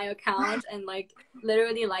visit my account and like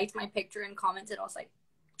literally liked my picture and commented. I was like,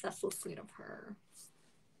 that's so sweet of her.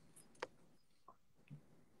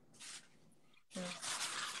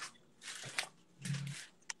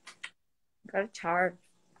 Got a charge.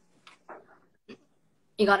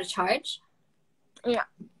 You got to charge? Yeah.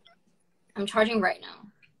 I'm charging right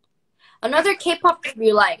now. Another K-pop group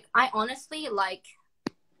you like? I honestly like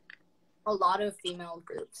a lot of female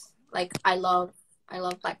groups. Like I love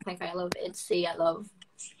Blackpink. I love ITZY. I love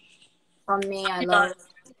Sunmi. I love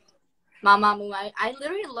Mamamoo. I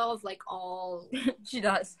literally love like all. She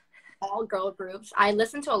does. All girl groups. I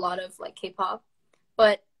listen to a lot of like K-pop,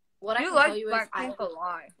 but what I can tell you is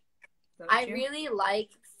I really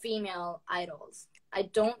like female idols. I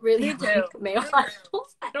don't really like male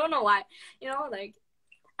idols. I don't know why. You know, like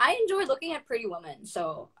I enjoy looking at pretty women,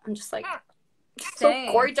 so I'm just like so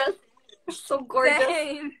gorgeous. So gorgeous.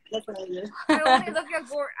 Same. That's what I do.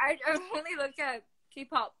 I only look at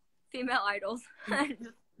K-pop female idols.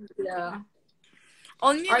 Yeah.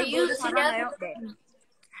 Are you together?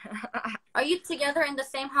 Are you together in the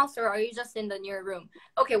same house or are you just in the near room?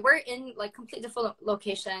 Okay, we're in like complete different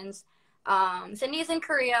locations. Cindy's in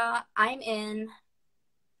Korea. I'm in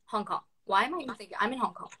Hong Kong. Why am I even thinking? I'm in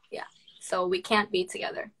Hong Kong. Yeah. So we can't be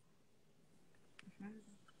together.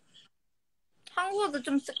 한국어도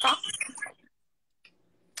좀 쓸까?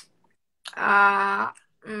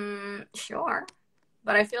 Sure.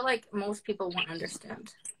 But I feel like most people won't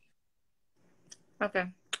understand. Okay.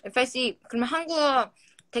 If I see, 그러면 한국어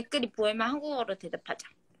댓글이 보이면 한국어로 대답하자.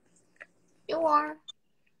 Sure.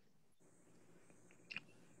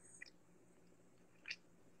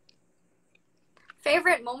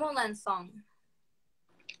 Favorite MOMOLAND song?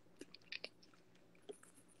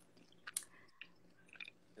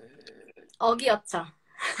 어기여차.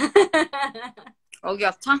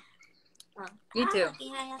 어기여차? Me too.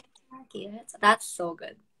 That's so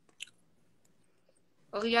good.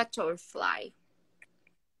 어기여차 or Fly?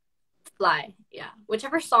 Fly, yeah.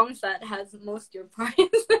 Whichever song set has most your parts.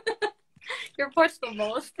 Your parts the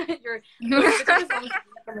most. Whichever song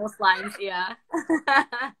has the most lines, yeah.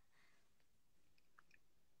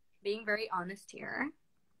 Being very honest here.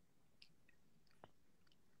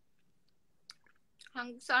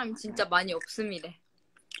 한국 사람 진짜 많이 없음이래.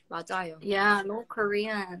 맞아요. Yeah, no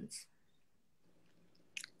Koreans.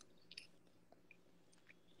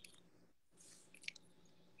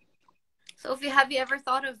 Sophie, have you ever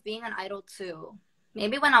thought of being an idol too?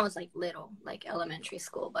 Maybe when I was like little, like elementary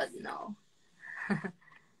school, but no.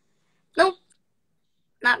 Nope.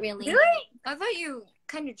 Not really. Really? I thought you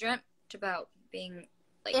kind of dreamt about being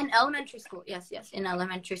like... In elementary school. Yes, in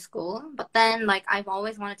elementary school. But then like I've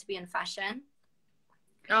always wanted to be in fashion.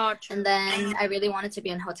 Oh, true. And then I really wanted to be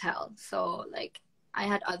in hotel. So like I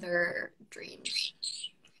had other dreams.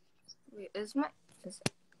 Wait, is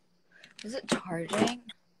it charging?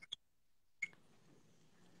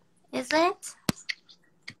 Is it?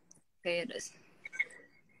 Okay, it is.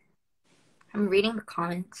 I'm reading the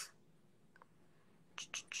comments.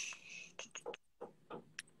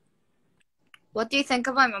 What do you think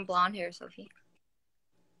about my blonde hair, Sophie?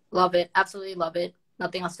 Love it. Absolutely love it.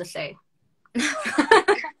 Nothing else to say.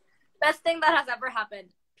 Best thing that has ever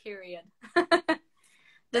happened. Period.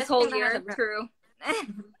 This whole year, true.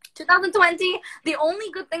 2020, the only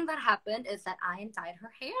good thing that happened is that I dyed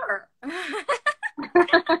her hair.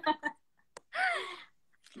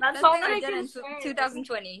 That's all that I did in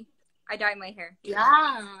 2020. I dyed my hair.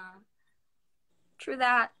 Yeah. True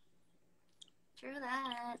that.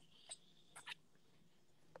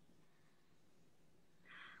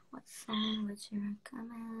 What song would you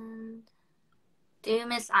recommend? Do you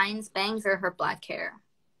miss Ain's bangs or her black hair?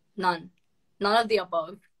 None of the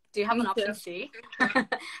above. Do you have an option C?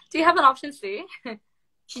 Do you have an option C?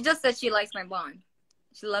 She just said she likes my blonde.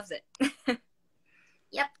 She loves it.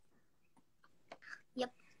 Yep.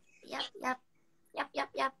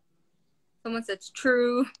 Someone said it's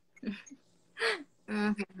true.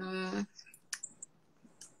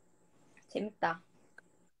 재밌다.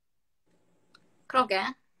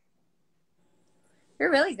 그러게. You're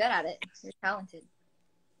really good at it. You're talented.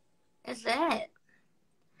 Is it?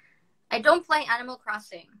 I don't play Animal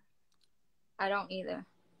Crossing. I don't either.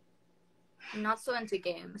 I'm not so into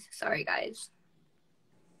games. Sorry, guys.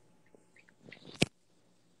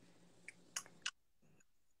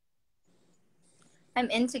 I'm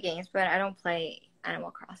into games, but I don't play Animal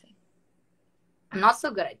Crossing. I'm not so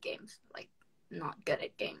good at games. Like, not good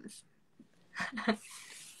at games. I'm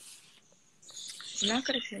not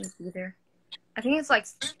good at games either. I think it's like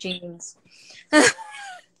genes.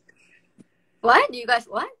 What? You guys,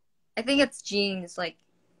 what? I think it's genes. Like,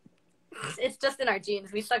 it's just in our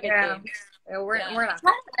genes. We suck at games. Yeah, we're not.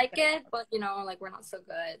 I like it, but you know, like we're not so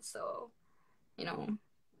good. So, you know.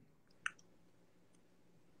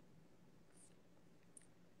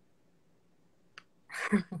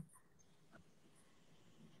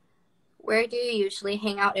 Where do you usually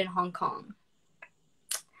hang out in Hong Kong?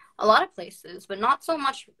 A lot of places, but not so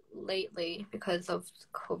much lately because of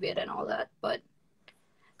COVID and all that. But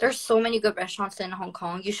there's so many good restaurants in Hong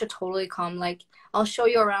Kong. You should totally come. Like, I'll show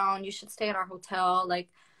you around. You should stay at our hotel. Like,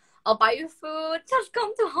 I'll buy you food. Just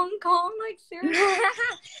come to Hong Kong. Like, seriously.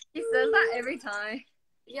 He says that every time.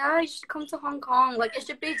 Yeah, you should come to Hong Kong. Like, it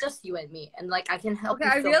should be just you and me. And, like, I can help you.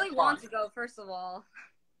 I really want to go, first of all.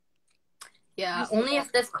 Yeah, only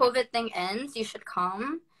if this COVID thing ends, you should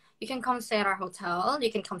come. You can come stay at our hotel.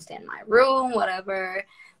 You can come stay in my room, whatever.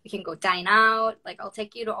 We can go dine out. Like, I'll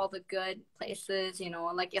take you to all the good places, you know,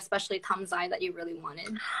 like, especially Tamzai that you really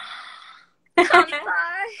wanted.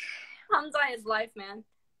 Tamzai is life, man.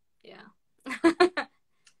 Yeah.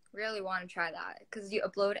 Really want to try that because you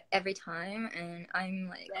upload every time and I'm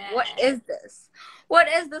like, what is this? What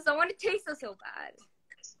is this? I want to taste this so bad.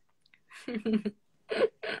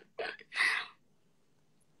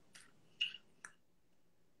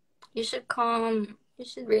 You should come. You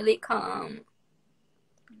should really come.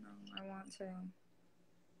 No, I want to.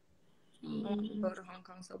 I want to go to Hong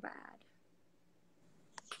Kong so bad.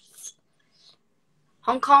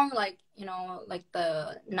 Hong Kong, like, you know, like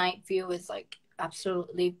the night view is like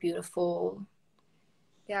absolutely beautiful.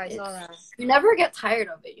 Yeah, I saw that. You never get tired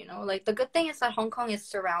of it, you know? Like, the good thing is that Hong Kong is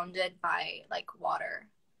surrounded by, like, water.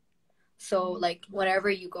 So, like, wherever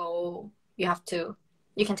you go, you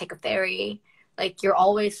can take a ferry. Like, you're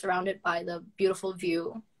always surrounded by the beautiful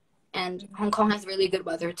view. And Hong Kong has really good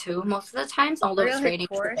weather, too, most of the times, although it's raining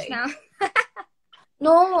today. Now?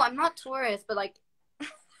 No, I'm not tourist, but, like,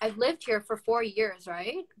 I've lived here for 4 years,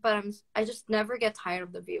 right? But I just never get tired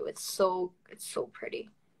of the view. It's so pretty.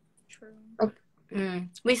 True. Like,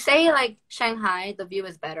 we say, like, Shanghai, the view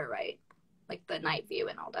is better, right? Like, the night view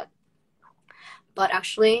and all that. But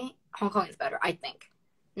actually, Hong Kong is better, I think.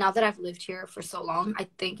 Now that I've lived here for so long, I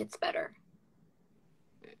think it's better.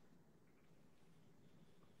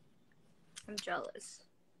 I'm jealous.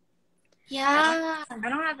 Yeah. I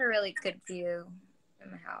don't have a really good view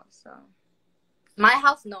in my house, so. My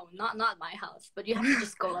house, no, not my house. But you have to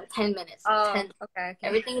just go like 10 minutes. Oh, okay.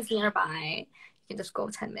 Everything is nearby. You can just go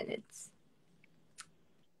 10 minutes.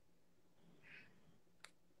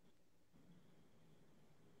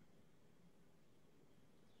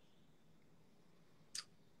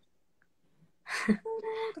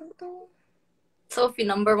 Sophie,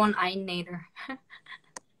 number one eye-nader.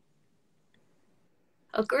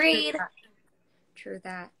 Agreed. True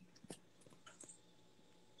that.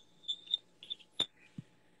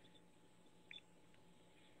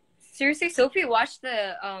 Seriously, Sophie watched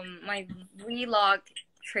the my vlog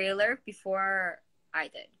trailer before I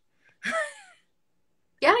did.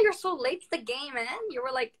 Yeah, you're so late to the game, man. You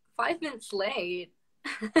were like 5 minutes late.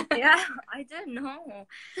 Yeah, I didn't know.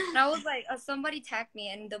 And I was like, somebody tagged me,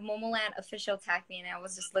 and the MOMOLAND official tagged me, and I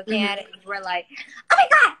was just looking at it, and we're like, oh my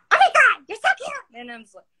god, you're so cute. And I'm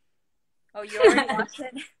just like, oh, you already watched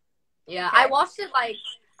it? Yeah, okay. I watched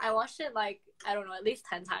it like, I don't know, at least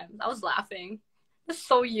 10 times. I was laughing. It's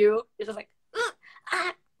so you. You're just like,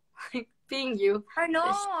 like being you. I know.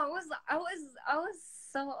 I was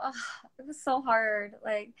so, it was so hard.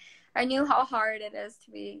 Like, I knew how hard it is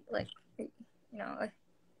to be, like, you know,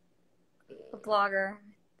 a blogger.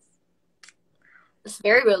 It's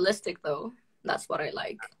very realistic, though. That's what I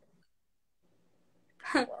like.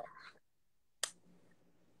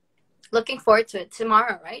 Looking forward to it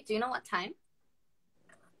tomorrow, right? Do you know what time?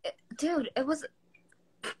 Dude, it was...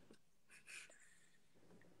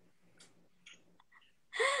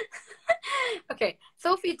 Okay,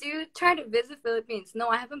 Sophie, do you try to visit Philippines? No,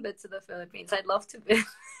 I haven't been to the Philippines. I'd love to visit.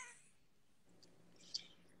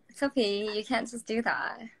 Sophie, you can't just do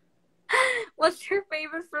that. What's your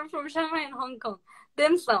favorite food from Shanghai and Hong Kong?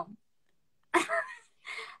 Dim sum.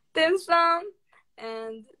 Dim sum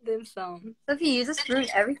and dim sum. Sophie, you just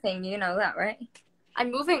ruined everything. You know that, right?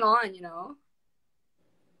 I'm moving on, you know.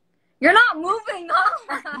 You're not moving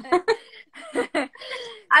on.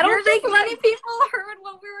 I don't think many people heard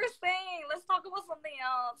what we were saying. Let's talk about something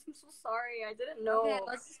else. I'm so sorry. I didn't know. Okay,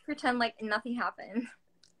 let's just pretend like nothing happened.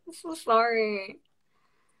 I'm so sorry.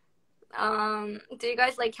 Do you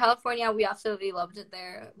guys like California? We absolutely loved it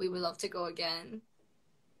there. We would love to go again.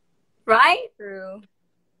 Right? True.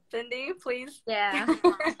 Cindy, please. Yeah.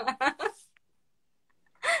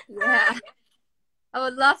 Yeah. I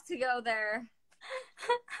would love to go there.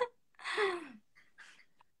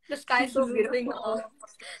 The sky's so Moving beautiful.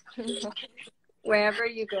 on. Wherever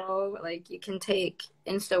you go, like you can take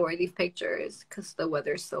Insta-worthy pictures because the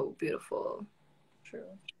weather's so beautiful.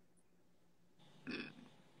 True.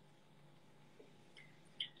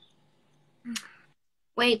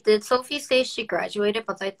 Wait, did Sophie say she graduated?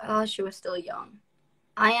 But I thought she was still young.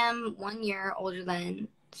 I am 1 year older than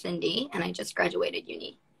Cindy, and I just graduated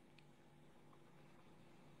uni.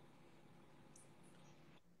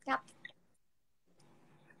 Yep.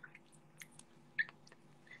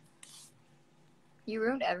 You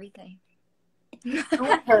ruined everything. No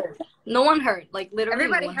one heard. No one heard. Like literally,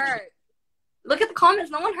 Everybody no one heard. Look at the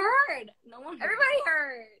comments. No one heard. No one. Heard. Everybody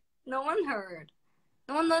heard. No one heard.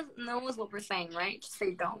 No one knows what we're saying, right? Just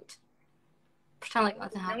say don't. Pretend like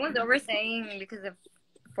nothing No happened. one's oversaying because of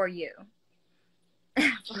for you.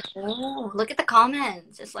 Oh, look at the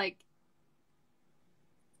comments. It's like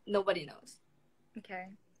nobody knows.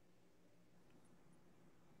 Okay.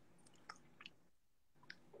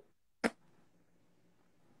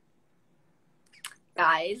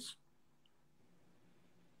 Guys,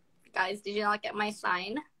 did you not get my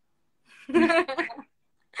sign?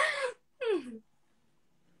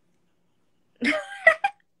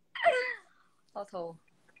 Also.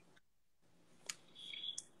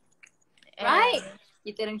 Right.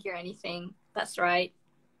 You didn't hear anything. That's right.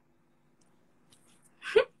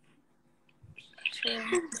 True.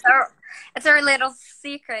 It's our little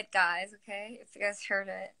secret, guys, okay? If you guys heard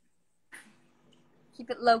it. Keep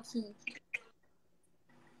it low key.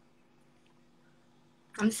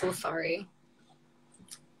 I'm so sorry.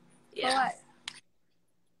 Yeah.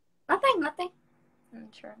 What? Nothing.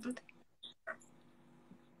 I'm sure.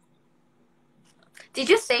 Did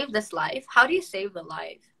you save this live? How do you save the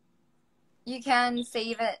live? You can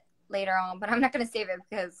save it later on, but I'm not going to save it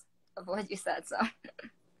because of what you said, so.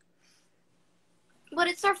 But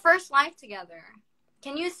it's our first live together.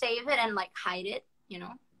 Can you save it and, like, hide it, you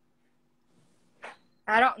know?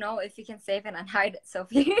 I don't know if you can save it and hide it,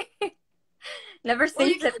 Sophie. Never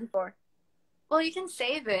saved it before. Well, you can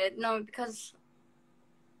save it. No, because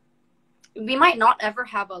we might not ever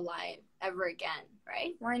have a live ever again,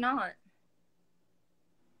 right? Why not?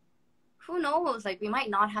 Who knows? Like, we might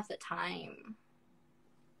not have the time.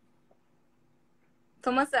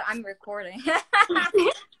 Someone said I'm recording.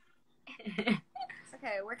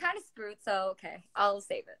 Okay, we're kind of screwed, so okay, I'll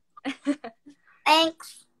save it.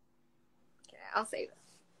 Thanks. Okay, I'll save it.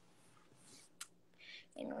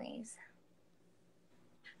 Anyways.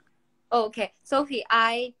 Oh, okay, Sophie,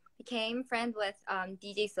 I became friends with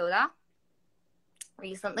DJ Soda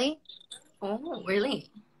recently. Oh,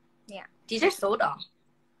 really? Yeah. DJ Soda.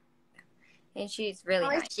 And she's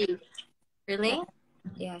really nice. She? Really?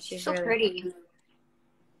 Yeah, she's so really pretty. Nice.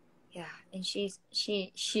 Yeah, and she's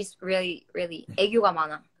really 애교가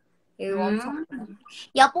많아. 애교 엄청 많아.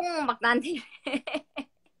 여봉 막 나한테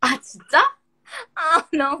아 진짜? 아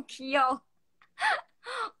너무 귀여워.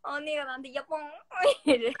 언니가 나한테 여봉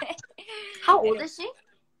이래. How old is she?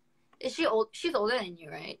 Is she old? She's older than you,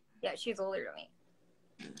 right? Yeah, she's older than me.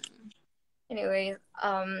 Anyways,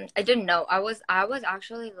 I didn't know. I was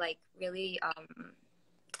actually like really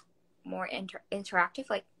more interactive,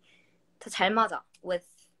 like 더 잘 맞아 with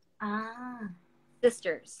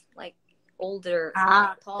sisters, like older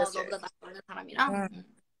더 sisters. 너보다 나이 많은 사람이랑?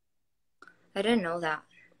 I didn't know that.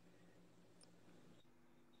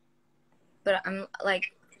 But I'm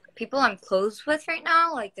like people I'm close with right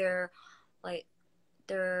now, like they're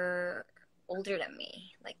older than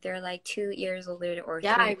me. Like they're like 2 years older or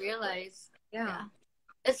Yeah, 3. I realize. Yeah.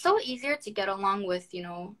 It's so easier to get along with, you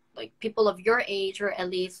know, like people of your age or at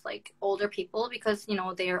least like older people because, you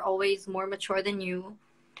know, they are always more mature than you.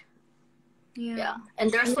 Yeah.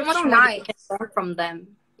 And there's so much more nice. you can learn from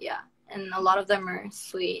them. Yeah. And a lot of them are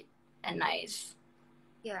sweet and nice.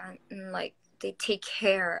 Yeah, and like they take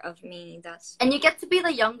care of me. And you get to be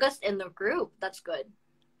the youngest in the group. That's good.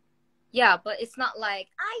 Yeah, but it's not like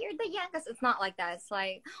you're the youngest. It's not like that. It's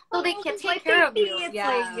like so they can take care of you. It's yeah.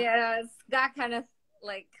 Like, yeah, it's that kind of.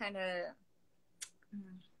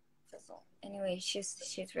 Anyway, she's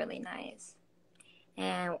really nice,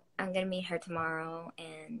 and I'm gonna meet her tomorrow.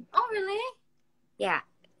 And oh really? Yeah,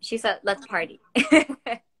 she said, let's party.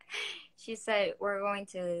 She said, we're going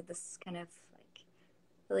to this kind of like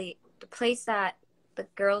really the place that the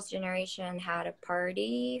girls' generation had a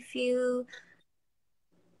party few.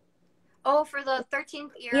 Oh, for the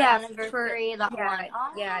 13th year Yeah, anniversary, that one.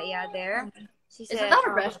 Oh. Yeah, there. She Isn't said, that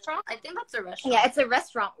a restaurant? I think that's a restaurant. yeah, it's a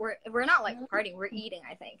restaurant. We're not like partying. We're eating.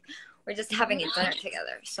 I think we're just having a dinner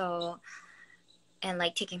together. So and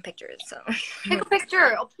like taking pictures. So take a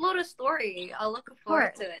picture, upload a story. I'll look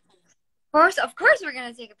forward to it. Of course, we're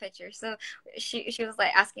gonna take a picture. So she was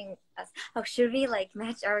like asking us, oh, should we like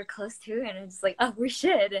match our clothes too? And it's like, oh, we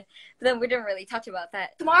should. But then we didn't really talk about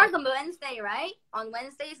that. Tomorrow's a Wednesday, right? On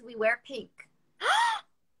Wednesdays we wear pink.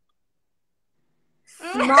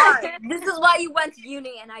 Smart. This is why you went to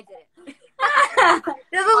uni and I didn't.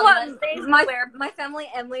 This is what my family,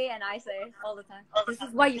 Emily, and I say all the time. This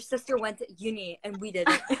is why your sister went to uni and we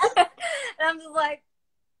didn't. And I'm just like,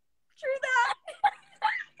 true that.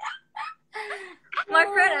 My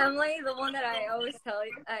friend Emily, the one that I always tell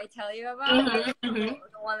you about, the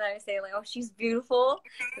one that I say like, oh, she's beautiful.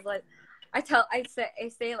 Is like, I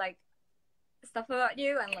say like stuff about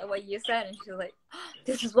you and like what you said, and she's like, oh,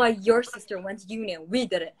 this is why your sister went to uni and we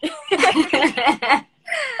didn't. And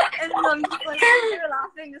I'm just like, you're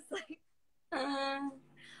laughing, just like,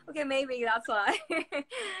 okay, maybe that's why.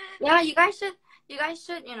 Yeah, you guys should,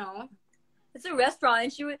 you know. It's a restaurant,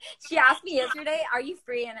 and she asked me yesterday, are you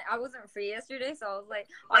free? And I wasn't free yesterday, so I was like,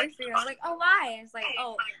 are you free? I was like, oh, why? And it's like,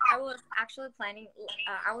 oh, I was actually planning.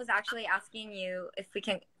 I was actually asking you if we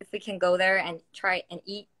can go there and try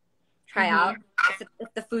out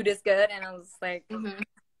if the food is good. And I was like,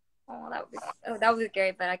 oh, that would be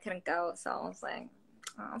great, but I couldn't go, so I was like,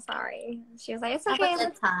 oh, sorry. She was like, it's okay,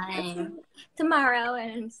 let's time tomorrow.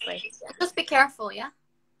 And it's like, just be careful, yeah.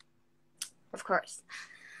 Of course.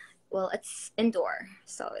 Well, it's indoor,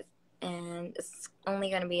 and it's only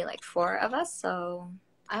gonna be like 4 of us, so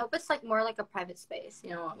I hope it's like more like a private space,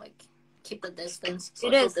 you know, like keep the distance.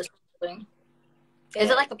 It is. Distancing. Is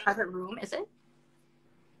it like a private room? Is it?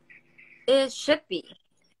 It should be.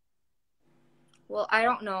 Well, I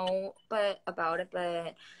don't know about it,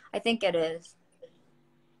 but I think it is.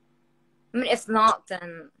 I mean, if not,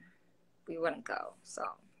 then we wouldn't go. So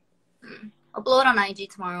I'll upload on IG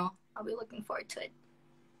tomorrow. I'll be looking forward to it.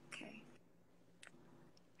 Okay.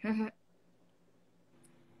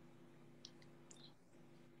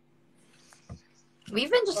 We've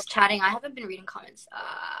been just chatting. I haven't been reading comments.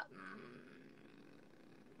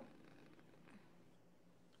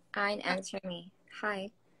 Ayn, answer me.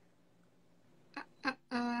 Hi.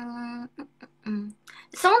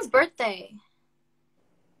 It's someone's birthday.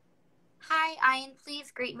 Hi, Ayn.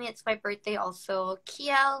 Please greet me. It's my birthday also.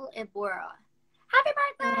 Kiel Ebora. Happy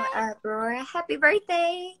birthday! Ebora, happy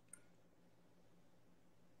birthday!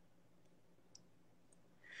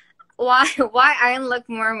 Why Ayn look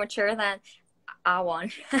more mature than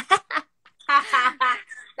Awan?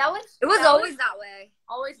 It was always that way.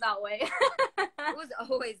 Always that way. It was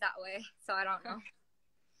always that way. So I don't know.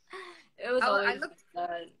 It was always.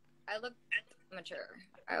 I looked mature.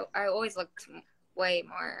 I always looked way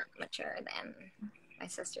more mature than my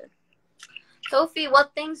sister. Sophie,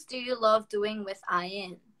 what things do you love doing with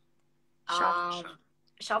Ayn? Shopping.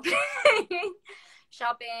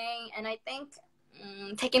 Shopping, and I think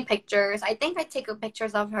taking pictures. I think I take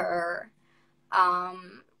pictures of her.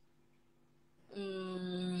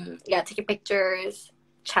 Yeah, taking pictures,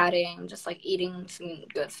 chatting, just like eating some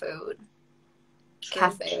good food.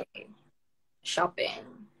 Cafe. Shopping.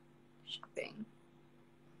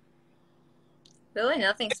 Really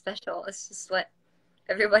nothing special. It's just what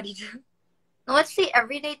everybody do. No, let's see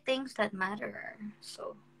everyday things that matter.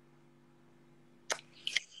 So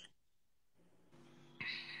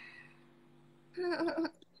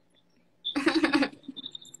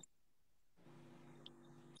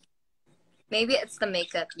maybe it's the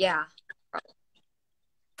makeup. Yeah.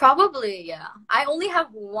 Probably, yeah. I only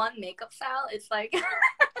have one makeup style. It's like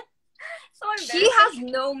so she has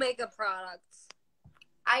no makeup products.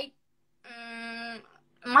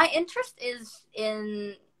 My interest is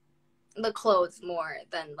in the clothes more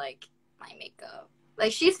than like my makeup.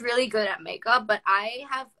 Like she's really good at makeup, but I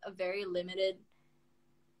have a very limited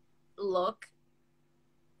look.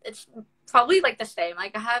 It's probably like the same.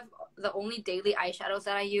 Like I have the only daily eyeshadows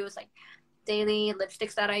that I use, like daily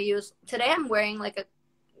lipsticks that I use. Today I'm wearing like a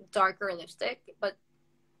darker lipstick, but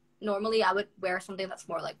normally I would wear something that's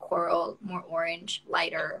more like coral, more orange,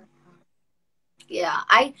 lighter. Yeah,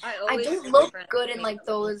 I don't look good in like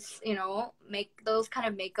those, you know, make those kind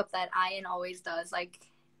of makeup that Ayn always does. Like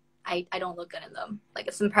I don't look good in them. Like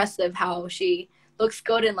it's impressive how she looks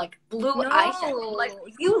good in like blue eyeshadow. Like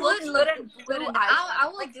you who looks would look good in blue eyeshadow. I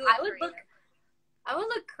will like, do it. I would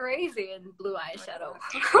look crazy in blue eyeshadow.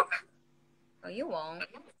 Oh, you won't.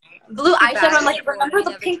 Blue eyeshadow, like remember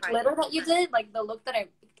the never pink tried glitter it. that you did? Like the look that I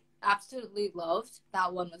absolutely loved.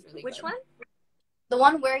 That one was really Which good. one? The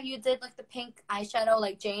one where you did like the pink eyeshadow,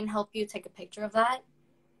 like Jane helped you take a picture of that.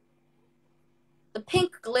 The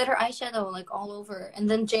pink glitter eyeshadow, like all over, and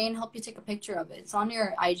then Jane helped you take a picture of it. It's on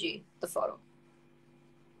your IG, the photo.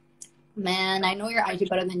 Man, I know your IG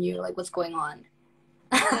better than you. Like, what's going on?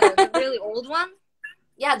 Oh, the really old one?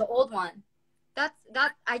 Yeah, the old one. That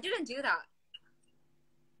I didn't do that.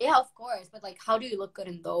 Yeah, of course. But like, how do you look good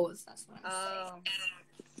in those? That's what I'm saying.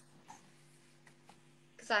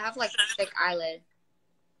 Because I have like thick eyelid.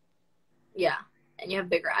 Yeah, and you have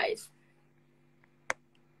bigger eyes.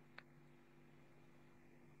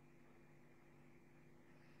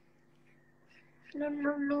 We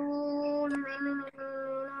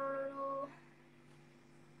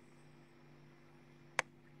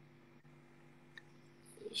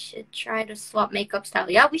should try to swap makeup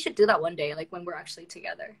style. Yeah, we should do that one day, like when we're actually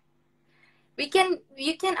together. You can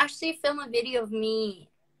actually film a video of me,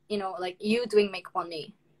 you know, like you doing makeup on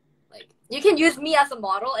me. Like you can use me as a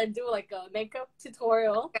model and do like a makeup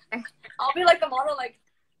tutorial. I'll be like the model, like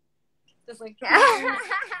just like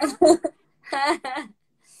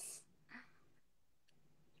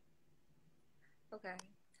Okay.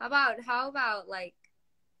 How about like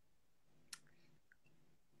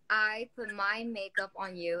I put my makeup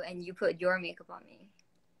on you and you put your makeup on me?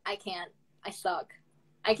 I can't. I suck.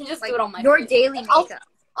 I can just like do it on my your face. daily makeup.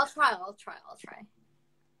 I'll try.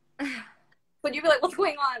 But you'd be like, what's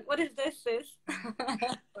going on? What is this, sis?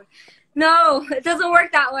 No, it doesn't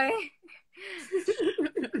work that way.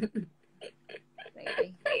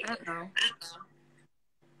 Maybe. I don't know.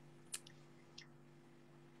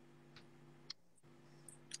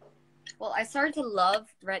 Well, I started to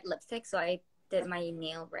love red lipstick, so I did my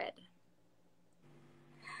nail red.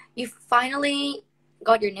 You finally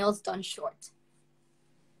got your nails done short.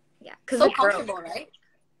 Yeah, because so comfortable, right?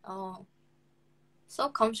 Oh, so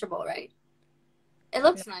comfortable, right? It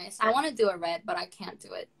looks nice. I want to do a red, but I can't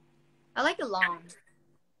do it. I like it long.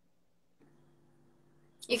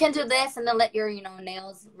 You can do this and then let your, you know,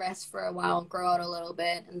 nails rest for a while, grow out a little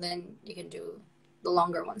bit, and then you can do the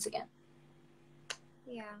longer ones again.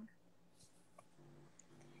 Yeah.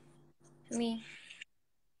 Me.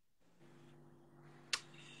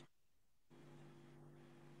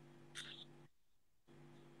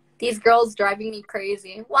 These girls driving me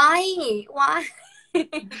crazy. Why? Why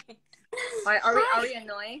are we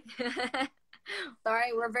annoying?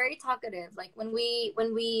 Sorry, we're very talkative. Like when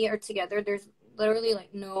we are together, there's literally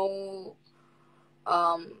like no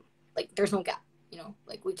like there's no gap, you know?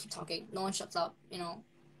 Like we keep talking. No one shuts up, you know.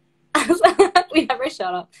 We never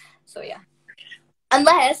shut up. So yeah.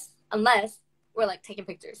 Unless we're like taking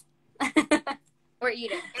pictures. Or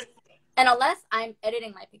eating. And unless I'm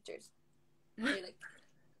editing my pictures. Really, like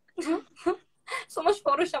so much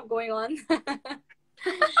Photoshop going on.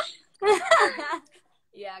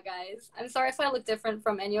 Yeah, guys. I'm sorry if I look different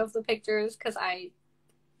from any of the pictures because I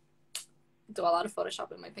do a lot of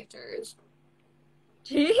Photoshop in my pictures.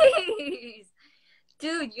 Jeez.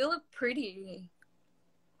 Dude, you look pretty.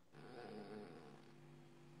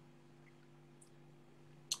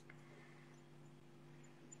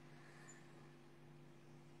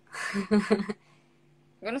 I'm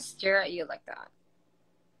gonna stare at you like that.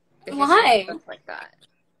 Why? You look like that.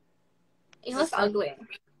 You look ugly.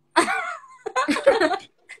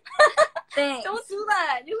 Thanks. Don't do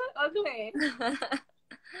that. You look ugly.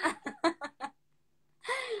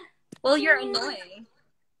 Well, you're annoying.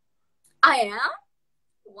 I am?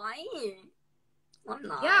 Why? I'm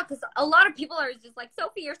not. Yeah, because a lot of people are just like,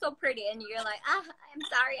 Sophie, you're so pretty. And you're like, I'm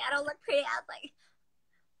sorry, I don't look pretty. I was like...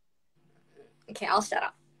 Okay, I'll shut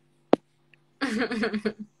up.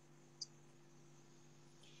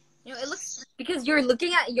 You know, it looks... Because you're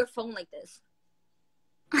looking at your phone like this.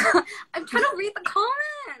 I'm trying to read the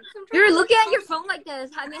comments. You're looking at your phone like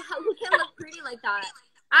this. I mean, who can look pretty like that?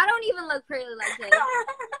 I don't even look pretty like this.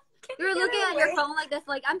 You're looking at your phone like this,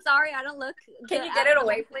 like, I'm sorry, I don't look... Can you get it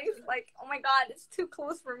away, please? Like, oh my god, it's too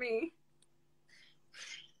close for me.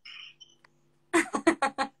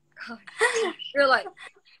 You're like,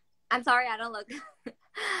 I'm sorry, I don't look...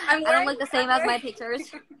 I don't look the same as my pictures.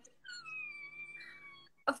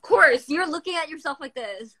 Of course, you're looking at yourself like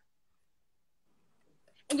this.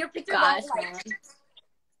 And your picture Gosh, like...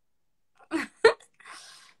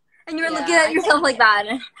 And you're looking at yourself like that.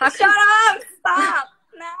 Shut up! Stop!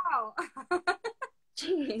 Now!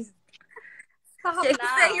 Jeez. Stop If you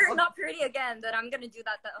now. say you're not pretty again, then I'm gonna do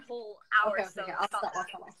that the whole hour. Okay, so okay, I'll stop.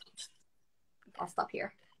 I'll stop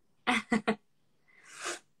here.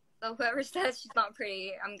 So whoever says she's not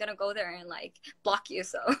pretty, I'm gonna go there and like block you.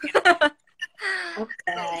 So.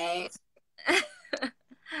 Okay.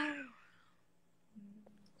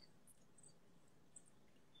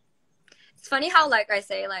 It's funny how like I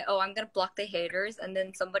say like, oh, I'm gonna block the haters, and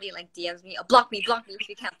then somebody like DMs me, oh, block me if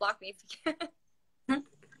you can't, block me if you can. And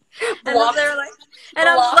then they're like, and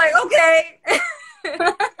I'm just like, okay.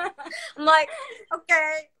 I'm like,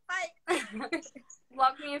 okay, bye.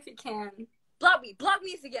 Block me if you can. Block me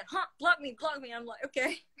if you can, huh? Block me. I'm like,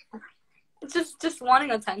 okay. Just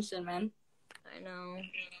wanting attention, man. I know.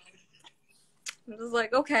 I'm just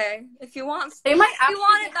like, okay, if you want, They might if actually you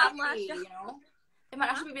want it be that happy, much, you know. They might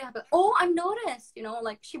actually be happy. Oh, I noticed, you know,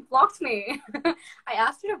 like she blocked me. I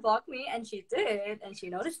asked her to block me, and she did, and she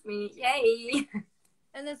noticed me. Yay!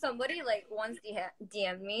 And then somebody like once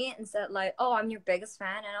DM'd me and said like, oh, I'm your biggest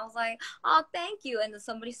fan, and I was like, oh, thank you. And then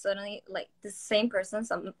somebody suddenly like the same person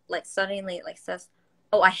suddenly like says,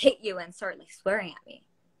 oh, I hate you, and started like swearing at me.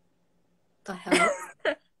 The hell?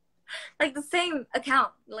 Like the same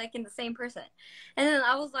account, like in the same person. And then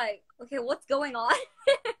I was like, okay, what's going on?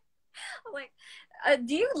 I'm like,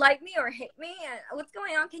 do you like me or hate me? And what's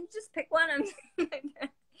going on? Can you just pick one?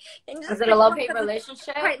 Is it a love-hate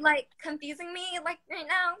relationship? Right, like confusing me like right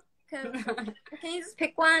now. Can you just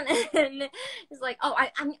pick one? And it's like, oh,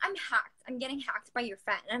 I'm hacked. I'm getting hacked by your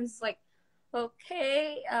fan. And I'm just like,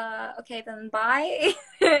 okay, then bye.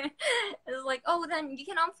 It's like, oh, then you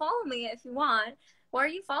can unfollow me if you want. Why are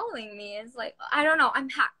you following me? It's like, I don't know, I'm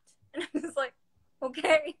hacked. And I was like,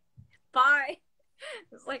 okay, bye.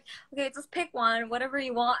 It's like, okay, just pick one, whatever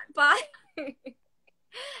you want, bye. And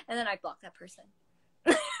then I blocked that person.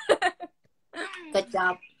 Good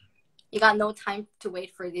job. You got no time to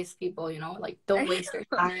wait for these people, you know? Like, don't waste your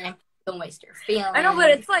time. Don't waste your feelings. I know, but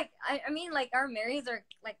it's like, I mean, like, our Marys are,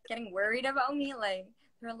 like, getting worried about me. Like,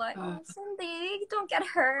 they're like, oh, Cindy, don't get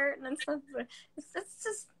hurt and stuff. But it's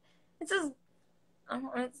just, I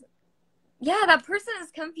don't know, yeah, that person is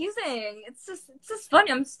confusing. It's just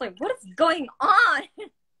funny. I'm just like, what is going on?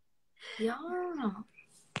 Yeah.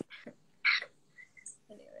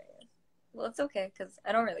 Anyway, well, it's okay because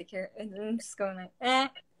I don't really care. I'm just going like, eh.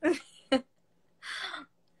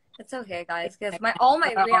 It's okay, guys, because all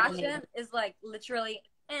my reaction is like literally,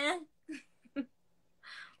 eh.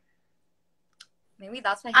 Maybe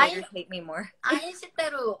that's why haters hate me more. I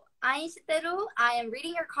am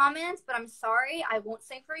reading your comments, but I'm sorry. I won't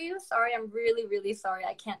sing for you. Sorry, I'm really, really sorry.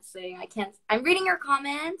 I can't sing. I'm reading your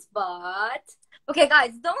comments, but... Okay,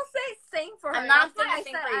 guys, don't say sing for her. I'm not going gonna to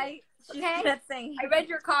sing for you. She's Okay? good at singing. I read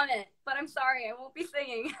your comment, but I'm sorry. I won't be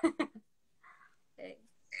singing. Okay.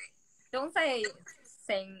 Don't say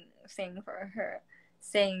sing for her.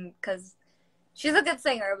 Sing, because she's a good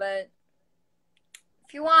singer, but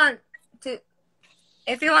if you want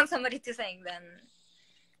somebody to sing, then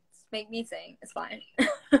just make me sing. It's fine.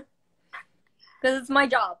 Because it's my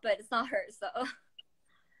job, but it's not hers, so.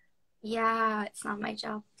 Yeah, it's not my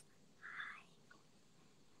job.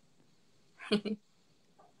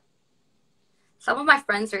 Some of my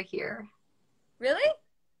friends are here. Really?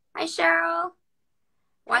 Hi, Cheryl.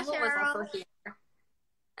 Hi, Wahoo was Cheryl. also here.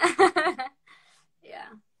 Yeah.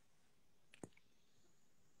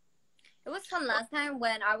 It was fun last time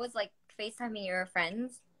when I was like FaceTiming your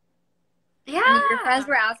friends. Yeah. And your friends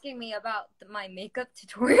were asking me about my makeup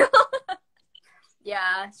tutorial.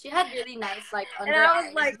 Yeah, she had really nice like under And I was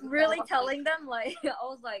eyes like and really stuff. telling them like I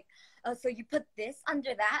was like, oh, so you put this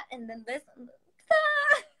under that and then this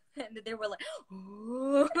and they were like,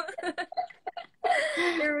 ooh.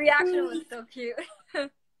 Their reaction was so cute.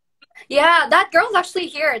 Yeah, that girl's actually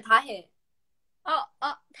here, Tae. Oh,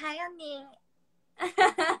 Tae 언니.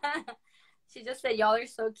 She just said y'all are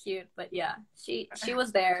so cute, but yeah, she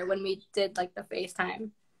was there when we did like the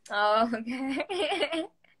FaceTime. Oh, okay.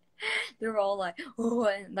 They were all like, oh,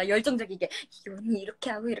 나 열정적이게 언니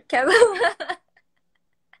이렇게 하고 이렇게 하고.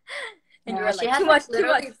 And you were she like, has too much,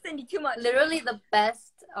 Cindy, too much. Literally the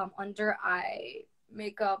best under eye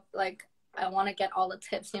makeup. Like, I want to get all the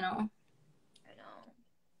tips, you know. I know.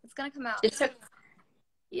 It's gonna come out. It took,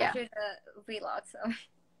 yeah. After the vlog, so.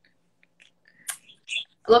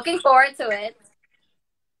 Looking forward to it.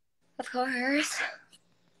 Of course.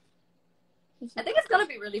 I think it's gonna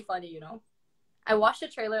be really funny, you know. I watched the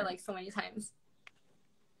trailer like so many times.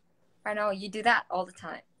 I know, you do that all the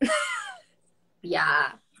time.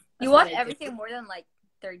 Yeah. You watch everything more than like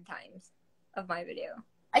 30 times of my video.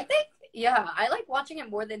 I think, yeah, I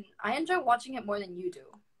enjoy watching it more than you do.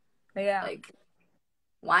 Yeah. Like,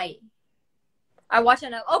 why? I watch it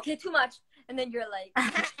and I'm, okay, too much. and then you're like,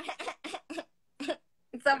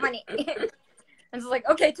 it's so funny. I'm just like,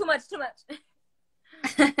 okay, too much.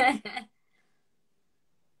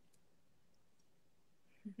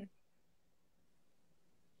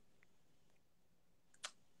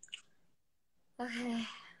 Okay.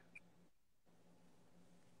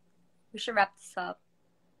 We should wrap this up.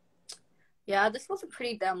 Yeah, this was a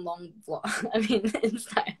pretty damn long vlog. I mean,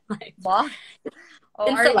 inside life. Vlog? Oh,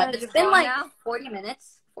 Inside life. It's been like now? 40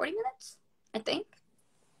 minutes. 40 minutes, I think.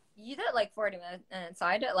 You did like 40 minutes, and so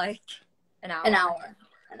I did like an hour. An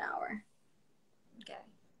hour. Okay.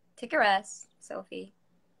 Take a rest, Sophie.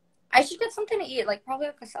 I should get something to eat, like probably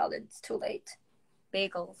like a salad. It's too late.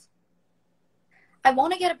 Bagels. I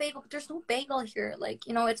want to get a bagel, but there's no bagel here. Like,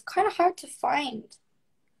 you know, it's kind of hard to find.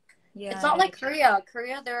 Yeah. It's not like Korea.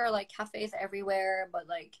 Korea, there are like cafes everywhere, but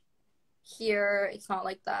like here, it's not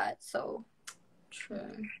like that. So,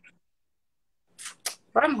 True.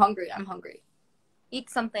 But I'm hungry. Eat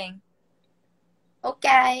something.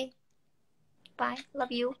 Okay. Bye.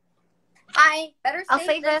 Love you. Bye. Better I'll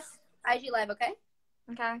save this. IG live, okay?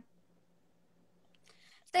 Okay.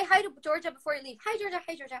 Say hi to Georgia before you leave. Hi, Georgia.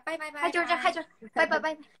 Bye. Hi, Georgia. Bye.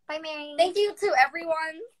 Bye, Mary. Thank you to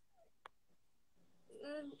everyone.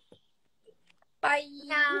 Bye.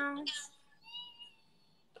 Yeah.